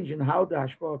exchange in how the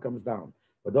hashpoah comes down.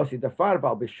 But those is the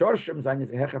farbal b'shorshim zayin is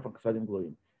a hecher from chsadim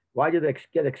gluyim. Why did they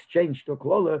get exchanged to a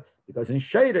klola? Because in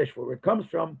Sheirish, where it comes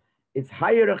from, it's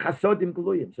higher than chasodim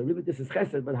gluyim. So really, this is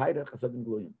chesed, but higher than chasodim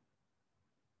gluyim.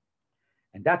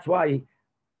 And that's why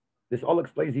this all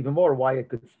explains even more why it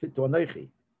could fit to a neichi.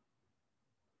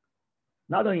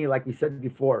 Not only, like we said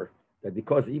before, that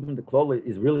because even the klola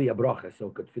is really a bracha, so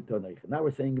it could fit to a neichi. Now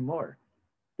we're saying more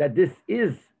that this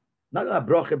is not a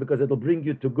bracha because it'll bring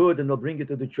you to good and it'll bring you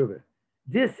to the tshuva.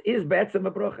 This is be'etzem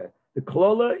a bracha. The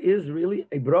klola is really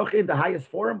a bracha in the highest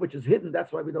form, which is hidden.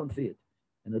 That's why we don't see it,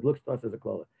 and it looks to us as a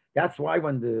klola. That's why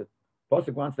when the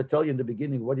pasuk wants to tell you in the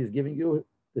beginning what he's giving you,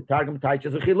 the targum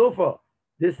teaches a chilufa.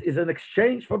 This is an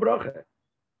exchange for bracha.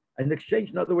 An exchange,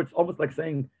 in other words, almost like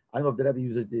saying, I don't know if the Rebbe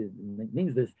uses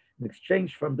means this, an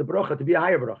exchange from the bracha to be a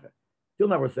higher bracha. Till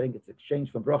now we're saying it's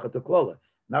exchange from bracha to klola.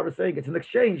 Now we're saying it's an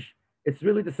exchange. It's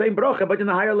really the same bracha, but in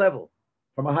a higher level.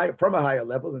 From a higher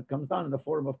level, and it comes down in the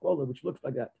form of klola, which looks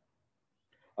like that.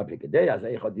 But in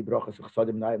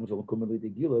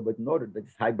order that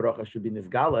this high bracha should be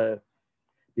nisgala,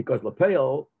 because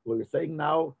Lepel, what we're saying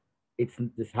now, it's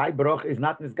this high bracha is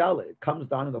not nisgala. It comes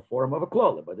down in the form of a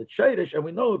klola, but it's sheirish, and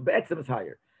we know be'etzem is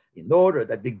higher. In order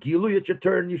that the gilu at your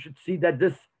turn, you should see that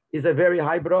this is a very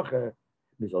high bracha.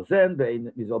 We should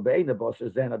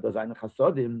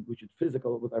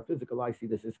physical with our physical eye see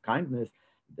this is kindness.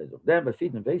 That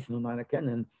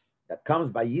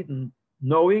comes by Yidden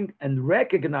knowing and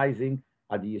recognizing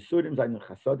the Yisurim seinen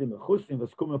Chasodim Mechusim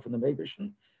was coming from the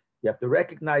Meibischen. You have to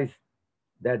recognize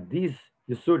that these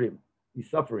Yisurim, these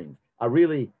sufferings, are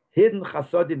really hidden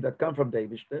Chasodim that come from the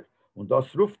Eibishter.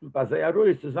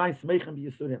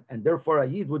 And therefore a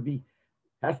Yid would be,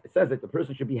 it says that the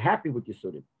person should be happy with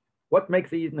Yisurim. What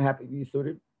makes a Yidden happy with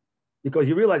Yisurim? Because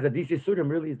you realize that these Yisurim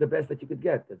really is the best that you could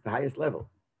get. It's the highest level.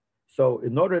 So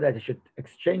in order that it should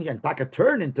exchange and take a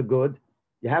turn into good,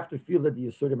 you have to feel that the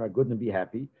Yisurim are good and be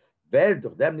happy. That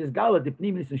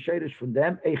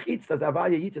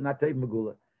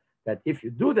if you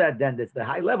do that, then it's the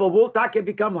high level will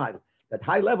become high. That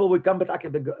high level will come back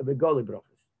the begoli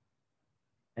brachas.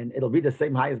 And it'll be the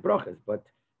same high as brachas, but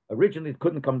originally it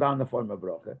couldn't come down in the form of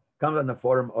bracha, come in the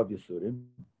form of Yisurim.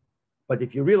 But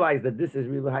if you realize that this is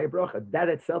really high bracha, that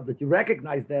itself, that you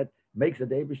recognize that, makes it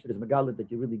the Eibush that is Megalit, that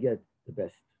you really get the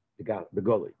best, the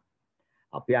Goli.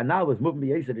 Al Pianal was moving the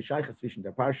Shaychas zwischen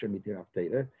der Parsha mit der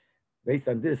Haftarah. Based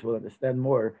on this, we'll understand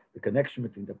more the connection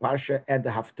between the Parsha and the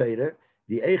Haftarah,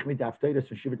 the Eich mit the Haftarah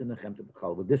from Shivat and Nechem to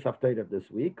Bechal, with this Haftarah of this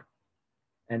week,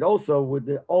 and also with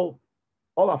the all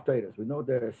Haftarahs. We know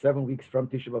there are 7 weeks from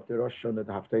Tisha B'Av to Rosh Hashanah,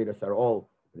 the Haftarahs are all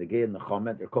the Gei and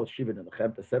Nechama. They're called Shivat and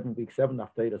Nechem, the 7 weeks, 7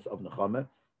 Haftarahs of Nechama.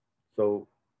 So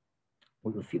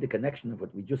we will see the connection of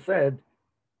what we just said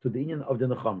to the union of the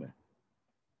Nechama.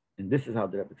 And this is how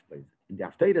the Rebbe explains it. In the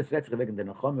Haftarahs, in the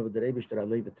Nechama, with the Eibishter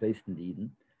Leib traced in the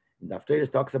Eden. In the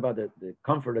Haftarahs talks about the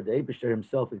comfort of the Eibishter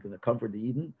himself is going to comfort the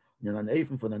Eden.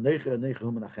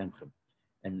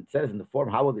 And it says in the form,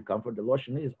 how will they comfort? The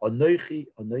Lashon is, Anoichi,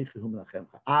 Anoichi hu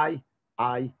menachemcha. I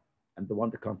am the one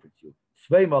that comforts you.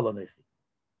 Sveimal Anoichi.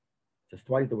 It says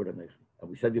twice the word Anoichi. And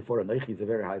we said before, Anoichi is a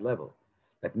very high level.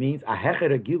 That means a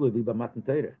hechere gilu bi b'matan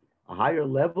Torah, a higher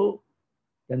level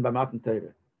than by matan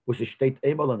Torah, which is state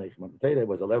emal Anoichi. Matan Torah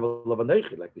was a level of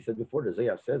Anoichi, like we said before. The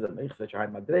Zayah says Anoichi such a high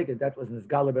madrega, that was in his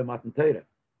gala by matan Torah.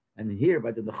 And here,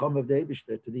 by the Nechama of the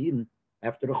Eibishter to the Eden,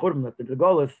 after the Churban, after the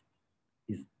Golas,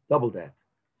 is double that.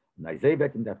 Also,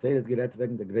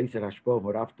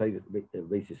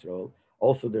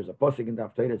 there's a posik in the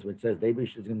Haftarahs where it says the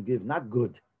Eibush is going to give not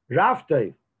good, Rav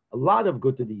Tev, a lot of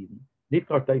good to the Eden. Nicht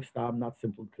nur Tev Stam, not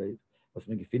simple Tev. Was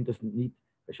man gefindt das nicht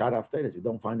bei Shara Haftarahs. We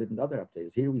don't find it in other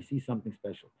Haftarahs. Here we see something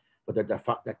special. But the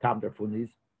Tam Darfun is,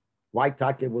 why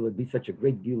Take will it be such a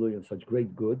great Gilui and such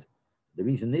great good? The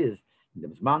reason is, in the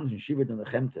Zman and Shivat and the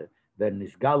Chemte, then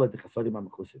Nisgala the Chasodim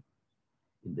HaMechusim.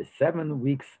 In the 7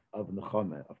 weeks of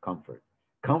Nechama, of comfort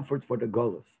for the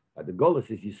Golos. The Golos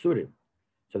is Yisurim.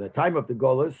 So the time of the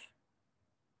Golos,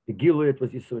 the Gilui, it was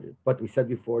Yisurim. But we said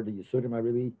before, the Yisurim are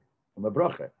really from a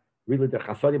bracha, really the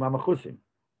Chasodim HaMechusim.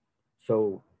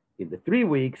 So in the 3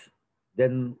 weeks,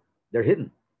 then they're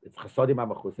hidden. It's Chasodim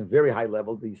HaMechusim, very high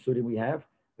level, the Yisurim we have,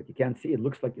 but you can't see it,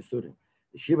 looks like Yisurim.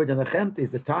 The Shiva and the Chemte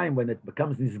is the time when it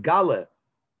becomes Nisgala,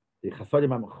 the Chasodim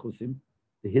HaMechusim,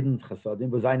 the hidden Chasodim,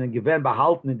 was einen gewähren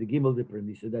behalten in the Gimel the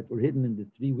Premisse that were hidden in the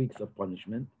 3 weeks of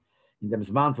punishment, in the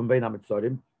Zman from Bein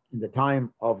HaMetzorim, in the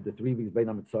time of the 3 weeks Bein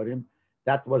HaMetzorim.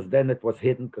 That was then it was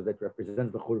hidden because it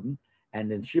represents the Churban.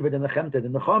 And in Shiva and the Chemte, the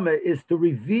Nechama is to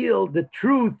reveal the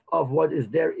truth of what is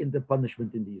there in the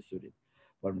punishment in the Yisurim.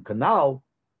 But in Kanal,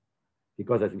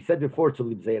 because as we said before, to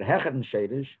Libzeir Hecher and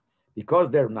Sherish,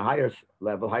 because they're in a higher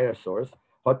level, higher source,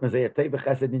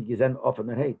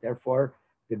 therefore,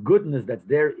 the goodness that's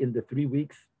there in the 3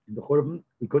 weeks in the Churban,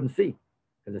 we couldn't see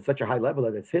because it's such a high level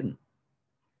that it's hidden.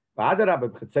 In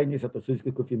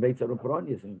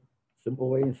simple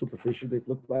way and superficial, it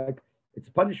looked like it's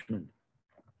punishment.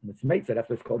 And it's made, so that's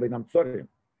what's called Bein HaMetzorim.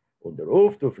 Und der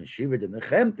Aufruf von Shiva de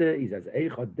Nechemte is as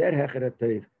Eichot der Hechere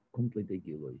Tev kommt le de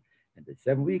Gilui. And the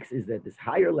 7 weeks is that this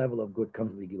higher level of good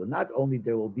comes to the Gilui. Not only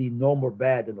there will be no more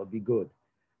bad and it'll be good.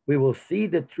 We will see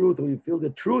the truth, we feel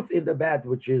the truth in the bad,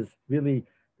 which is really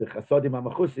the Chasodim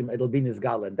HaMechusim, it'll be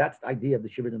Nizgala. And that's the idea of the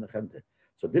Shiva de Nechemte.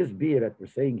 So this beer that we're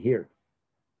saying here,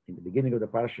 in the beginning of the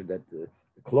parasha, that the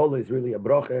Klola is really a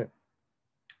broche,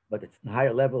 but it's a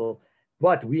higher level.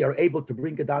 But we are able to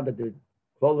bring it down that the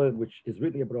Klola, which is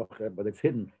really a broche, but it's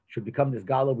hidden, should become this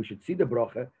gala. We should see the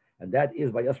broche, and that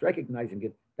is by us recognizing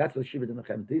it. That's what Shiva de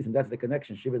Nechemte is, and that's the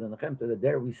connection, Shiva de Nechemte, that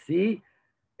there we see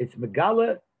it's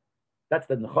Megala. That's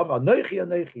the Nechama,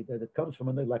 Anoichi, that it comes from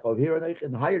Anoichi, like over here Anoichi,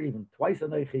 and higher even, twice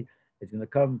Anoichi. It's going to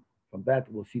come from that,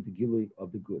 we'll see the Gilui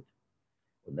of the good.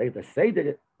 When they say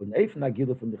that, when Eifna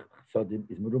Gilui from the Chasodim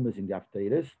is Merumas in the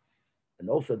Haftarahs, and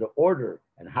also the order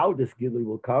and how this Gilui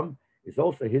will come is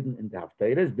also hidden in the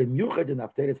Haftarahs. B'myuchad in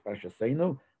Haftarahs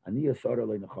Parshasenu, Aniyah Sora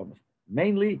Lei Nechamas.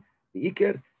 Mainly the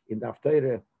Iker in the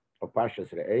Haftarah of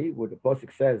Parshas Re'eh, where the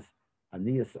Pasuk says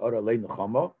Aniyah Sora Lei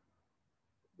Nechama,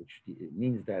 which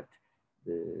means that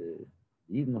the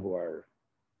Eden who are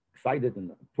excited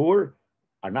and poor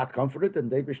are not comforted,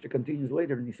 and David continues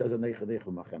later and he says and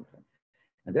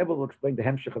then we'll explain the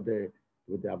hemshech of the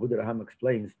Abu Raham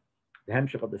explains the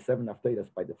hemshech of the 7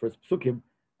 Haftarahs by the first psukim,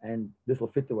 and this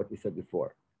will fit to what we said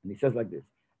before. And he says like this: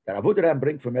 The Avudaram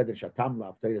brings from Eder Shatam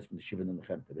Lafteres from the Shivan and the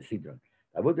Chemta, the Sidran.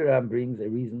 The Avudaram brings a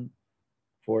reason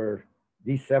for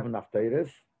these 7 Hafteres,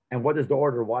 and what is the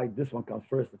order, why this one comes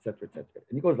first, etc., etc.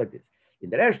 And he goes like this. In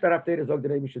the Erste Hafteres, the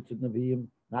Rebbe zu Neviim,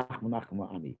 Nachmu Nachmu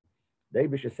Ami. The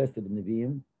Rebbe says to the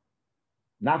Neviim,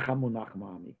 Nachamu Nachmu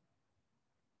Ami.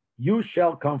 You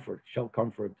shall comfort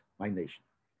my nation.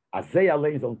 Azay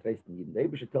Alein Zon Treis Yidin. The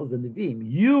Rebbe tells the Neviim,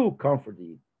 you comfort the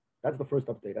Yidin. That's the first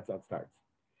Haftarah, that's how it starts.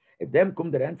 If then come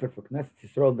the answer for Knesset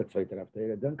Yisrael, the Zweite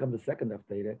Haftarah, then comes the second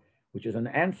Haftarah, which is an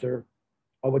answer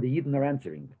of what the Yidden are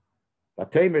answering.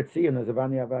 Vatemer Tzion is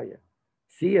Avani Avaya.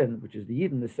 Tzion, which is the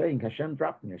Yidden, is saying, Hashem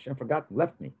dropped me, Hashem forgot me,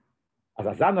 left me. As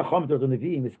Azana Chom to the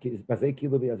Nevi'im is Bazei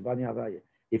Kilubi as Avani Avaya.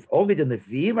 If only the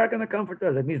Nevi'im are going to comfort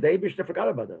us, that means the Eibishter forgot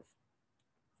about us.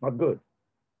 It's not good.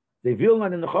 They will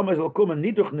not in the Chomas will come and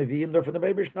Niduch Nevi'im, they're for the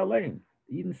Eibishter Alein.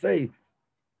 The Yidden say,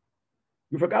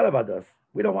 you forgot about us.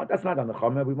 We don't want, that's not on the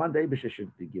Choma. We want the Eibishter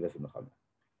should give us in the Choma.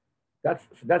 That's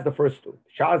the first two.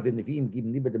 Shaz the Nevi'im give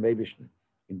Niber the Eibishter.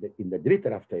 In the Dritte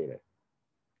Haftarah,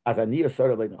 as Aniyah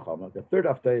Sora Leinachama, the third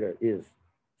Haftarah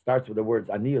starts with the words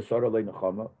Aniyah Sora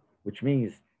Leinachama, which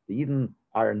means the Yidden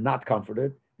are not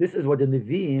comforted. This is what the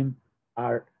Nevi'im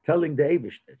are telling the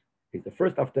Eibishter. The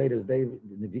first Haftarah is the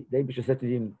Eibishter said to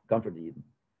him, comfort the Yidden.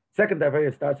 Second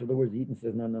Haftarah starts with the words the Yidden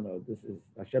says, no, this is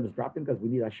Hashem is dropping because we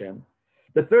need Hashem.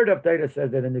 The third Haftarah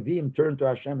says that the Nevi'im turn to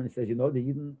Hashem and says, the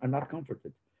Yidden are not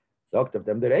comforted. Sagt of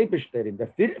them, the Eibishter in the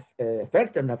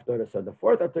fourth Haftarah, the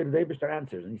fourth Haftarah, the Eibishter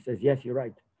answers, and he says, yes, you're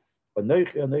right.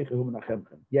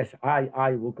 Yes,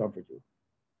 I will comfort you.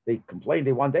 They complain,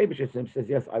 they want the Eibishter, so he says,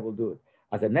 yes, I will do it.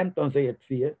 As a Nemton Zeyet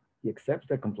Fiyah, he accepts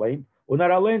their complaint, and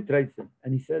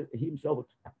he says, he himself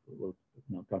will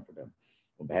comfort them.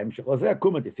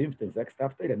 The fifth and sixth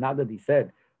Haftarah, now that he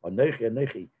said,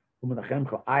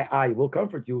 I will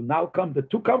comfort you, now come the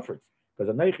two comforts,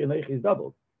 because Anechi is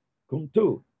doubled. Come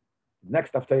two.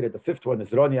 Next Haftarah, the fifth one is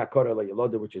Roni Akora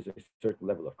Yeloda, which is a certain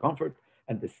level of comfort.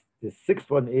 And the sixth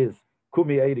one is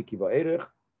Kumi Eiri Kiva Eirich.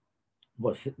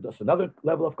 That's another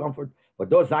level of comfort. But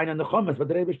those Zayin and the Chomas, but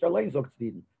the Rebishter Alein Zogt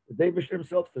Tzidin. The Rebishter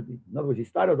himself said, in other words, he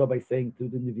started off by saying to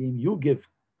the Nevi'im, you give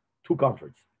two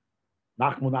comforts.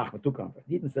 Nachmu, two comforts.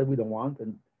 Eden said, we don't want.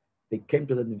 And they came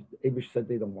to the Rebishter said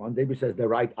they don't want. The Rebishter says, they're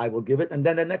right, I will give it. And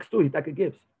then the next two, Hitaka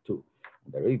gives two.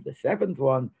 And the seventh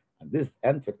one, and this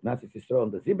end for Knesset Yisrael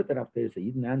and the Zibbeter Haftarah, so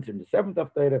you didn't answer in the seventh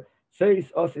Haftarah,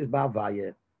 says us is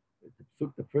Ba'avaya.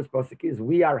 The first pasuk is,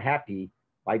 we are happy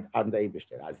on the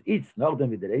Eibishter. As each Nordem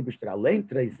with the Eibishter Alein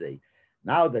Treizei.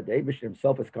 Now that the Eibishter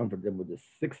himself has comforted them with the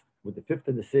fifth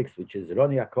and the sixth, which is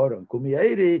Roni Akora and Kumi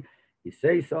Eiri, he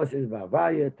says us is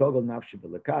Ba'avaya, Togol Nafshi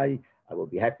B'Lekai. I will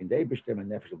be happy in the Eibishter, my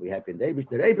nefesh will be happy in the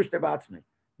Eibishter. Eibishter Ba'atzmei.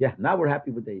 Yeah, now we're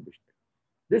happy with the Eibishter.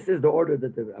 This is the order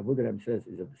that the Avudaram says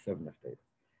is of the seventh Haftarah.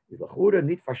 Is Lachura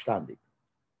nicht verstandig.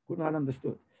 Could not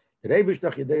understood. The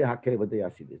Rebishter Yedei Hakei Vadei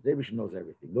Asidis. The Rebishter knows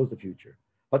everything, knows the future.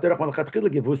 But der Chatchila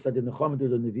gewusst that the Nechama to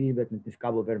the Nevi'im wird mit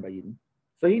Niskabel werden bei Yidden.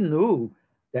 So he knew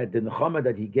that the Nechama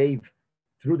that he gave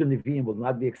through the Nevi'im will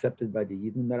not be accepted by the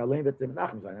Yidden. That allein wird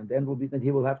Menachem sein, and then will be that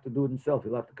he will have to do it himself.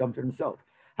 He'll have to come to himself.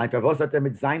 And was hat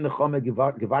mit sein Nechama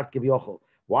gewart gewiochel?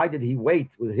 Why did he wait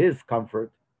with his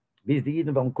comfort? Bis die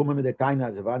Yidden wollen kommen mit der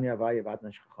Taina Zavani Avaya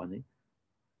Vatna Shechani.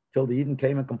 Till the Yidden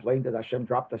came and complained that Hashem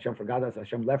dropped us, Hashem forgot us,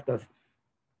 Hashem left us.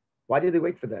 Why did he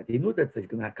wait for that? He knew that he's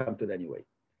going to come to it anyway.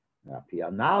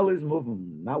 Now is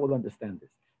moving. Now we'll understand this.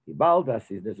 The Baldas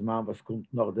is this man was kommt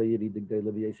noch der Yeridik der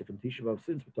Levi Yosef and Tisha B'Av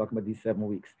since we're talking about these 7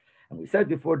 weeks. And we said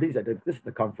before these that this is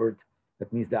the comfort.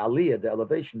 That means the aliyah, the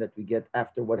elevation that we get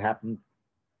after what happened,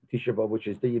 Tisha B'Av, which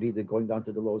is the Yeridik going down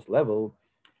to the lowest level.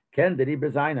 Can the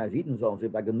Rebbe sein as Eden sollen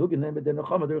sich bei genug nehmen der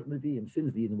Nechama durch Nevi'im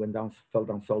since the Eden fell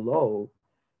down so low.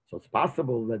 So it's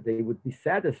possible that they would be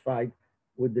satisfied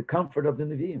with the comfort of the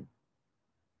Nevi'im.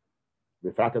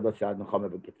 Especially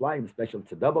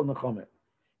it's a double Nechama.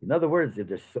 In other words, if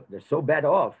they're so bad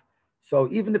off, so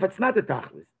even if it's not the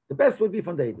Tachlis, the best would be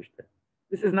from the Eibishter.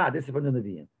 This is from the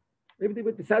Nevi'im. Maybe they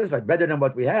would be satisfied, better than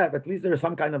what we have. At least there is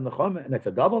some kind of Nechama, and it's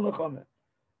a double Nechama.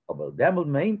 But Demel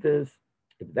meant is,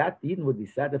 if that Eden would be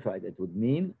satisfied, it would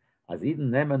mean as Eden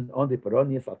nemen on the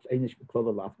Peronius als einish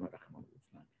beklola lasma rachman.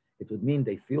 It would mean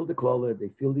they feel the klola, they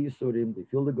feel the Yisurim, they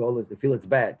feel the golas, they feel it's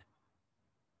bad.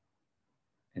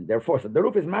 And therefore, so the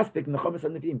roof is maspik in the Chomas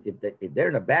and Nevi'im. If they're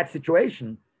in a bad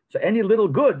situation, so any little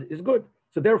good is good.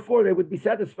 So therefore, they would be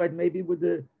satisfied maybe with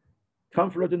the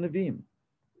comfort of the Nevi'im.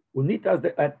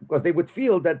 Because they would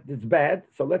feel that it's bad,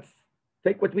 so let's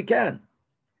take what we can.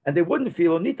 And they wouldn't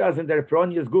feel unitas in their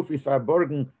pronius gufis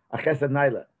verborgen a chesed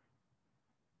naila.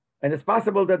 And it's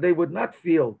possible that they would not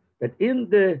feel that in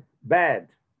the bad,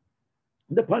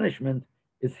 the punishment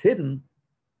is hidden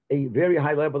a very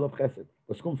high level of chesed.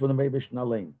 Was comes from the Eibishter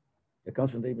allein. It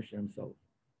comes from the Eibishter himself.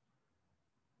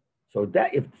 So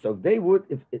that so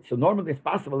normally it's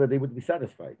possible that they would be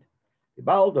satisfied. But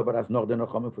now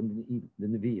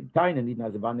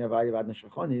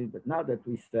that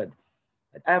we said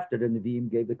that after the Nevi'im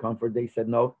gave the comfort, they said,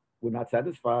 no, we're not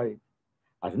satisfied.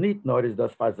 As nicht nor is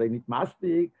das far nicht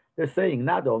maspig. They're saying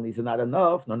not only is it not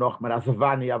enough, that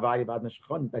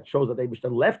shows that they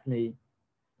left me.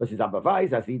 Das ist aber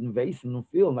weiß, als jeden Wesen und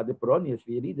viel, na de Peronius,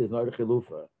 wie is neue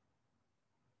Chilufa.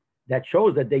 That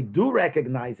shows that they do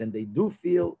recognize and they do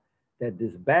feel that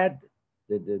this bad,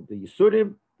 the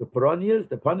Yisurim, the Peronius,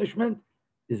 the punishment,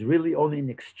 is really only in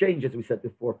exchange, as we said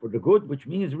before, for the good, which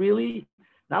means really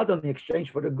not only exchange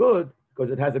for the good,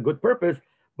 because it has a good purpose,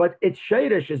 but its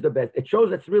shadish is the best. It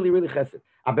shows it's really, really chesed.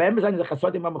 Really,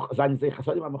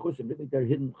 they're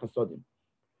hidden chasodim.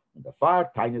 And the far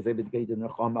tiny Zebed gave the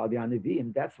Nechama al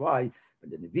Nevi'im. That's why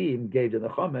when the Nevi'im gave the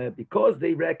Nechama, because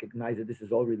they recognize that this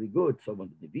is all really good. So when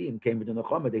the Nevi'im came with the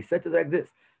Nechama, they said to them like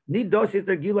this: "Nidos is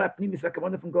the Gila Pnimis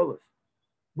Akavana from Golos."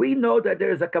 We know that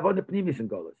there is a Kavana Pnimis in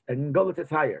Golos, and in Golos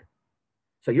it's higher.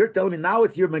 So you're telling me now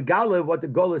it's your Megala what the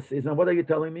Golos is, and what are you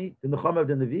telling me? The Nechama of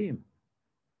the Nevi'im.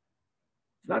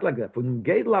 It's not like that. From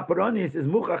Gedla Paronis is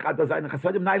Muchach Adazayin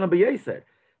Chasadim Nailam Beyeser.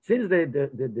 Since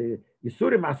the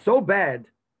Yisurim are so bad,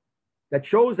 that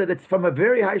shows that it's from a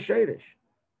very high shadish.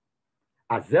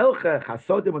 Azelche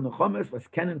chasodim and nechomes was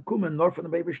kenen kumen nor from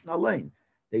the Eibishter allein.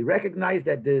 They recognize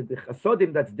that the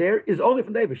chasodim that's there is only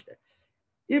from the Eibishter.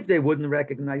 If they wouldn't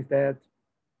recognize that,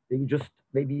 they just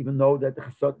maybe even know that the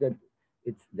chasod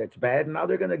that's bad. Now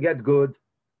they're going to get good.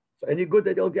 So any good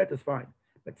that they'll get is fine.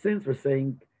 But since we're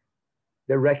saying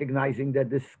they're recognizing that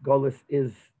this golus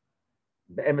is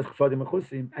the emes chasodim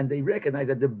mechusim, and they recognize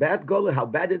that the bad golus, how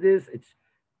bad it is, it's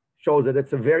shows that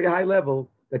it's a very high level.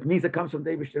 That means it comes from the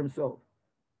Eibishter himself.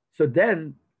 So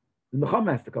then the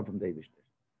Nechama has to come from the Eibishter.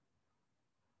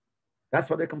 That's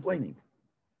why they're complaining.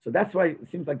 So that's why it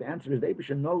seems like the answer is the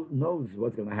Eibishter knows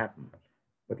what's going to happen.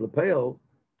 But Lepel,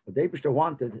 what the Eibishter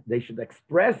wanted, they should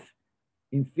express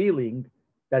in feeling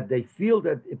that they feel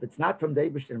that if it's not from the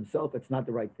Eibishter himself, it's not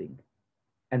the right thing.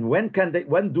 And when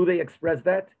do they express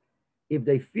that? If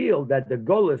they feel that the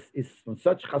golus is from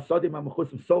such chasodim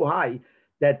amechusim so high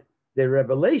that the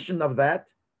revelation of that,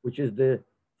 which is the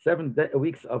 7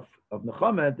 weeks of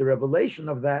Nechama, the revelation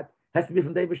of that has to be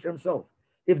from the Eibishter himself.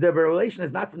 If the revelation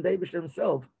is not from the Eibishter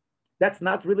himself, that's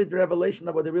not really the revelation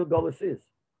of what the real Golus is.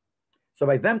 So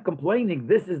by them complaining,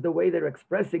 this is the way they're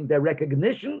expressing their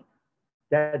recognition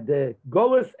that the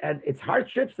Golus and its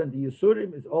hardships and the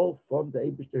Yisurim is all from the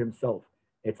Eibishter himself.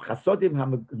 It's Chasodim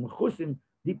HaMechusim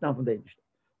deep down from the Eibishter.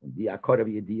 And the Akor of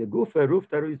Yediyah Gufa, Ruf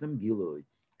Taruizim Gilui.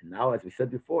 And now, as we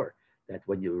said before, that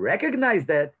when you recognize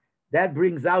that, that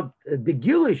brings out the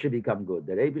Gilui should become good.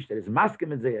 The Eibishter is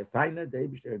maskim and zeyafina. The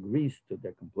Eibishter agrees to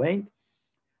their complaint.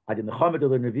 The Nechomet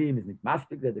of the Nevi'im is not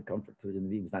maspik, that the comfort to the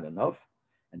Nevi'im is not enough.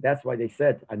 And that's why they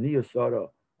said, Aniyah Sora,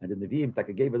 and the Nevi'im,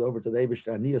 Taka gave it over to the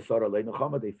Eibishter, Aniyah Sora, Le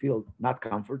Nechama, they feel not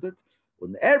comforted.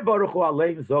 And the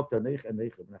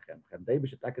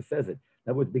Eibishter Taka says it.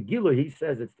 Now with the Gilui, he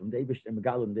says it's from the Eibishter,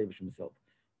 Megal and the Eibishter himself.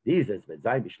 These is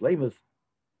Zay Bishlemus.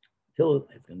 Till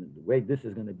the way this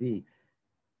is going to be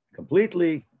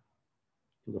completely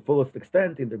to the fullest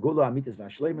extent in the Gula Amitis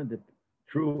Vashleman, the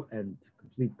true and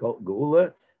complete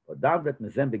Gula. But down that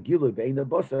Mezembe Gilu Bein the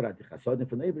Bosser at the Chasodim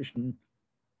from Eibishten,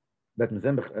 that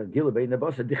Mezembe Gilu Bein the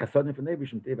Bosser, the Chasodim from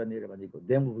Eibishten, Teva Nira Vanigo.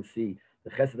 Then we will see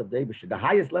the Chesed of the Eibishten, the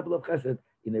highest level of Chesed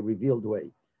in a revealed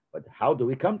way. But how do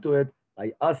we come to it?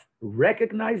 By us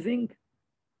recognizing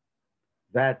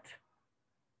that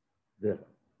the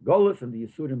Golus and the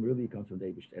Yisurim really comes from the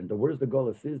Eibishter. And the worse the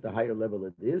Golus is, the higher level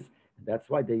it is. And that's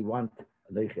why they want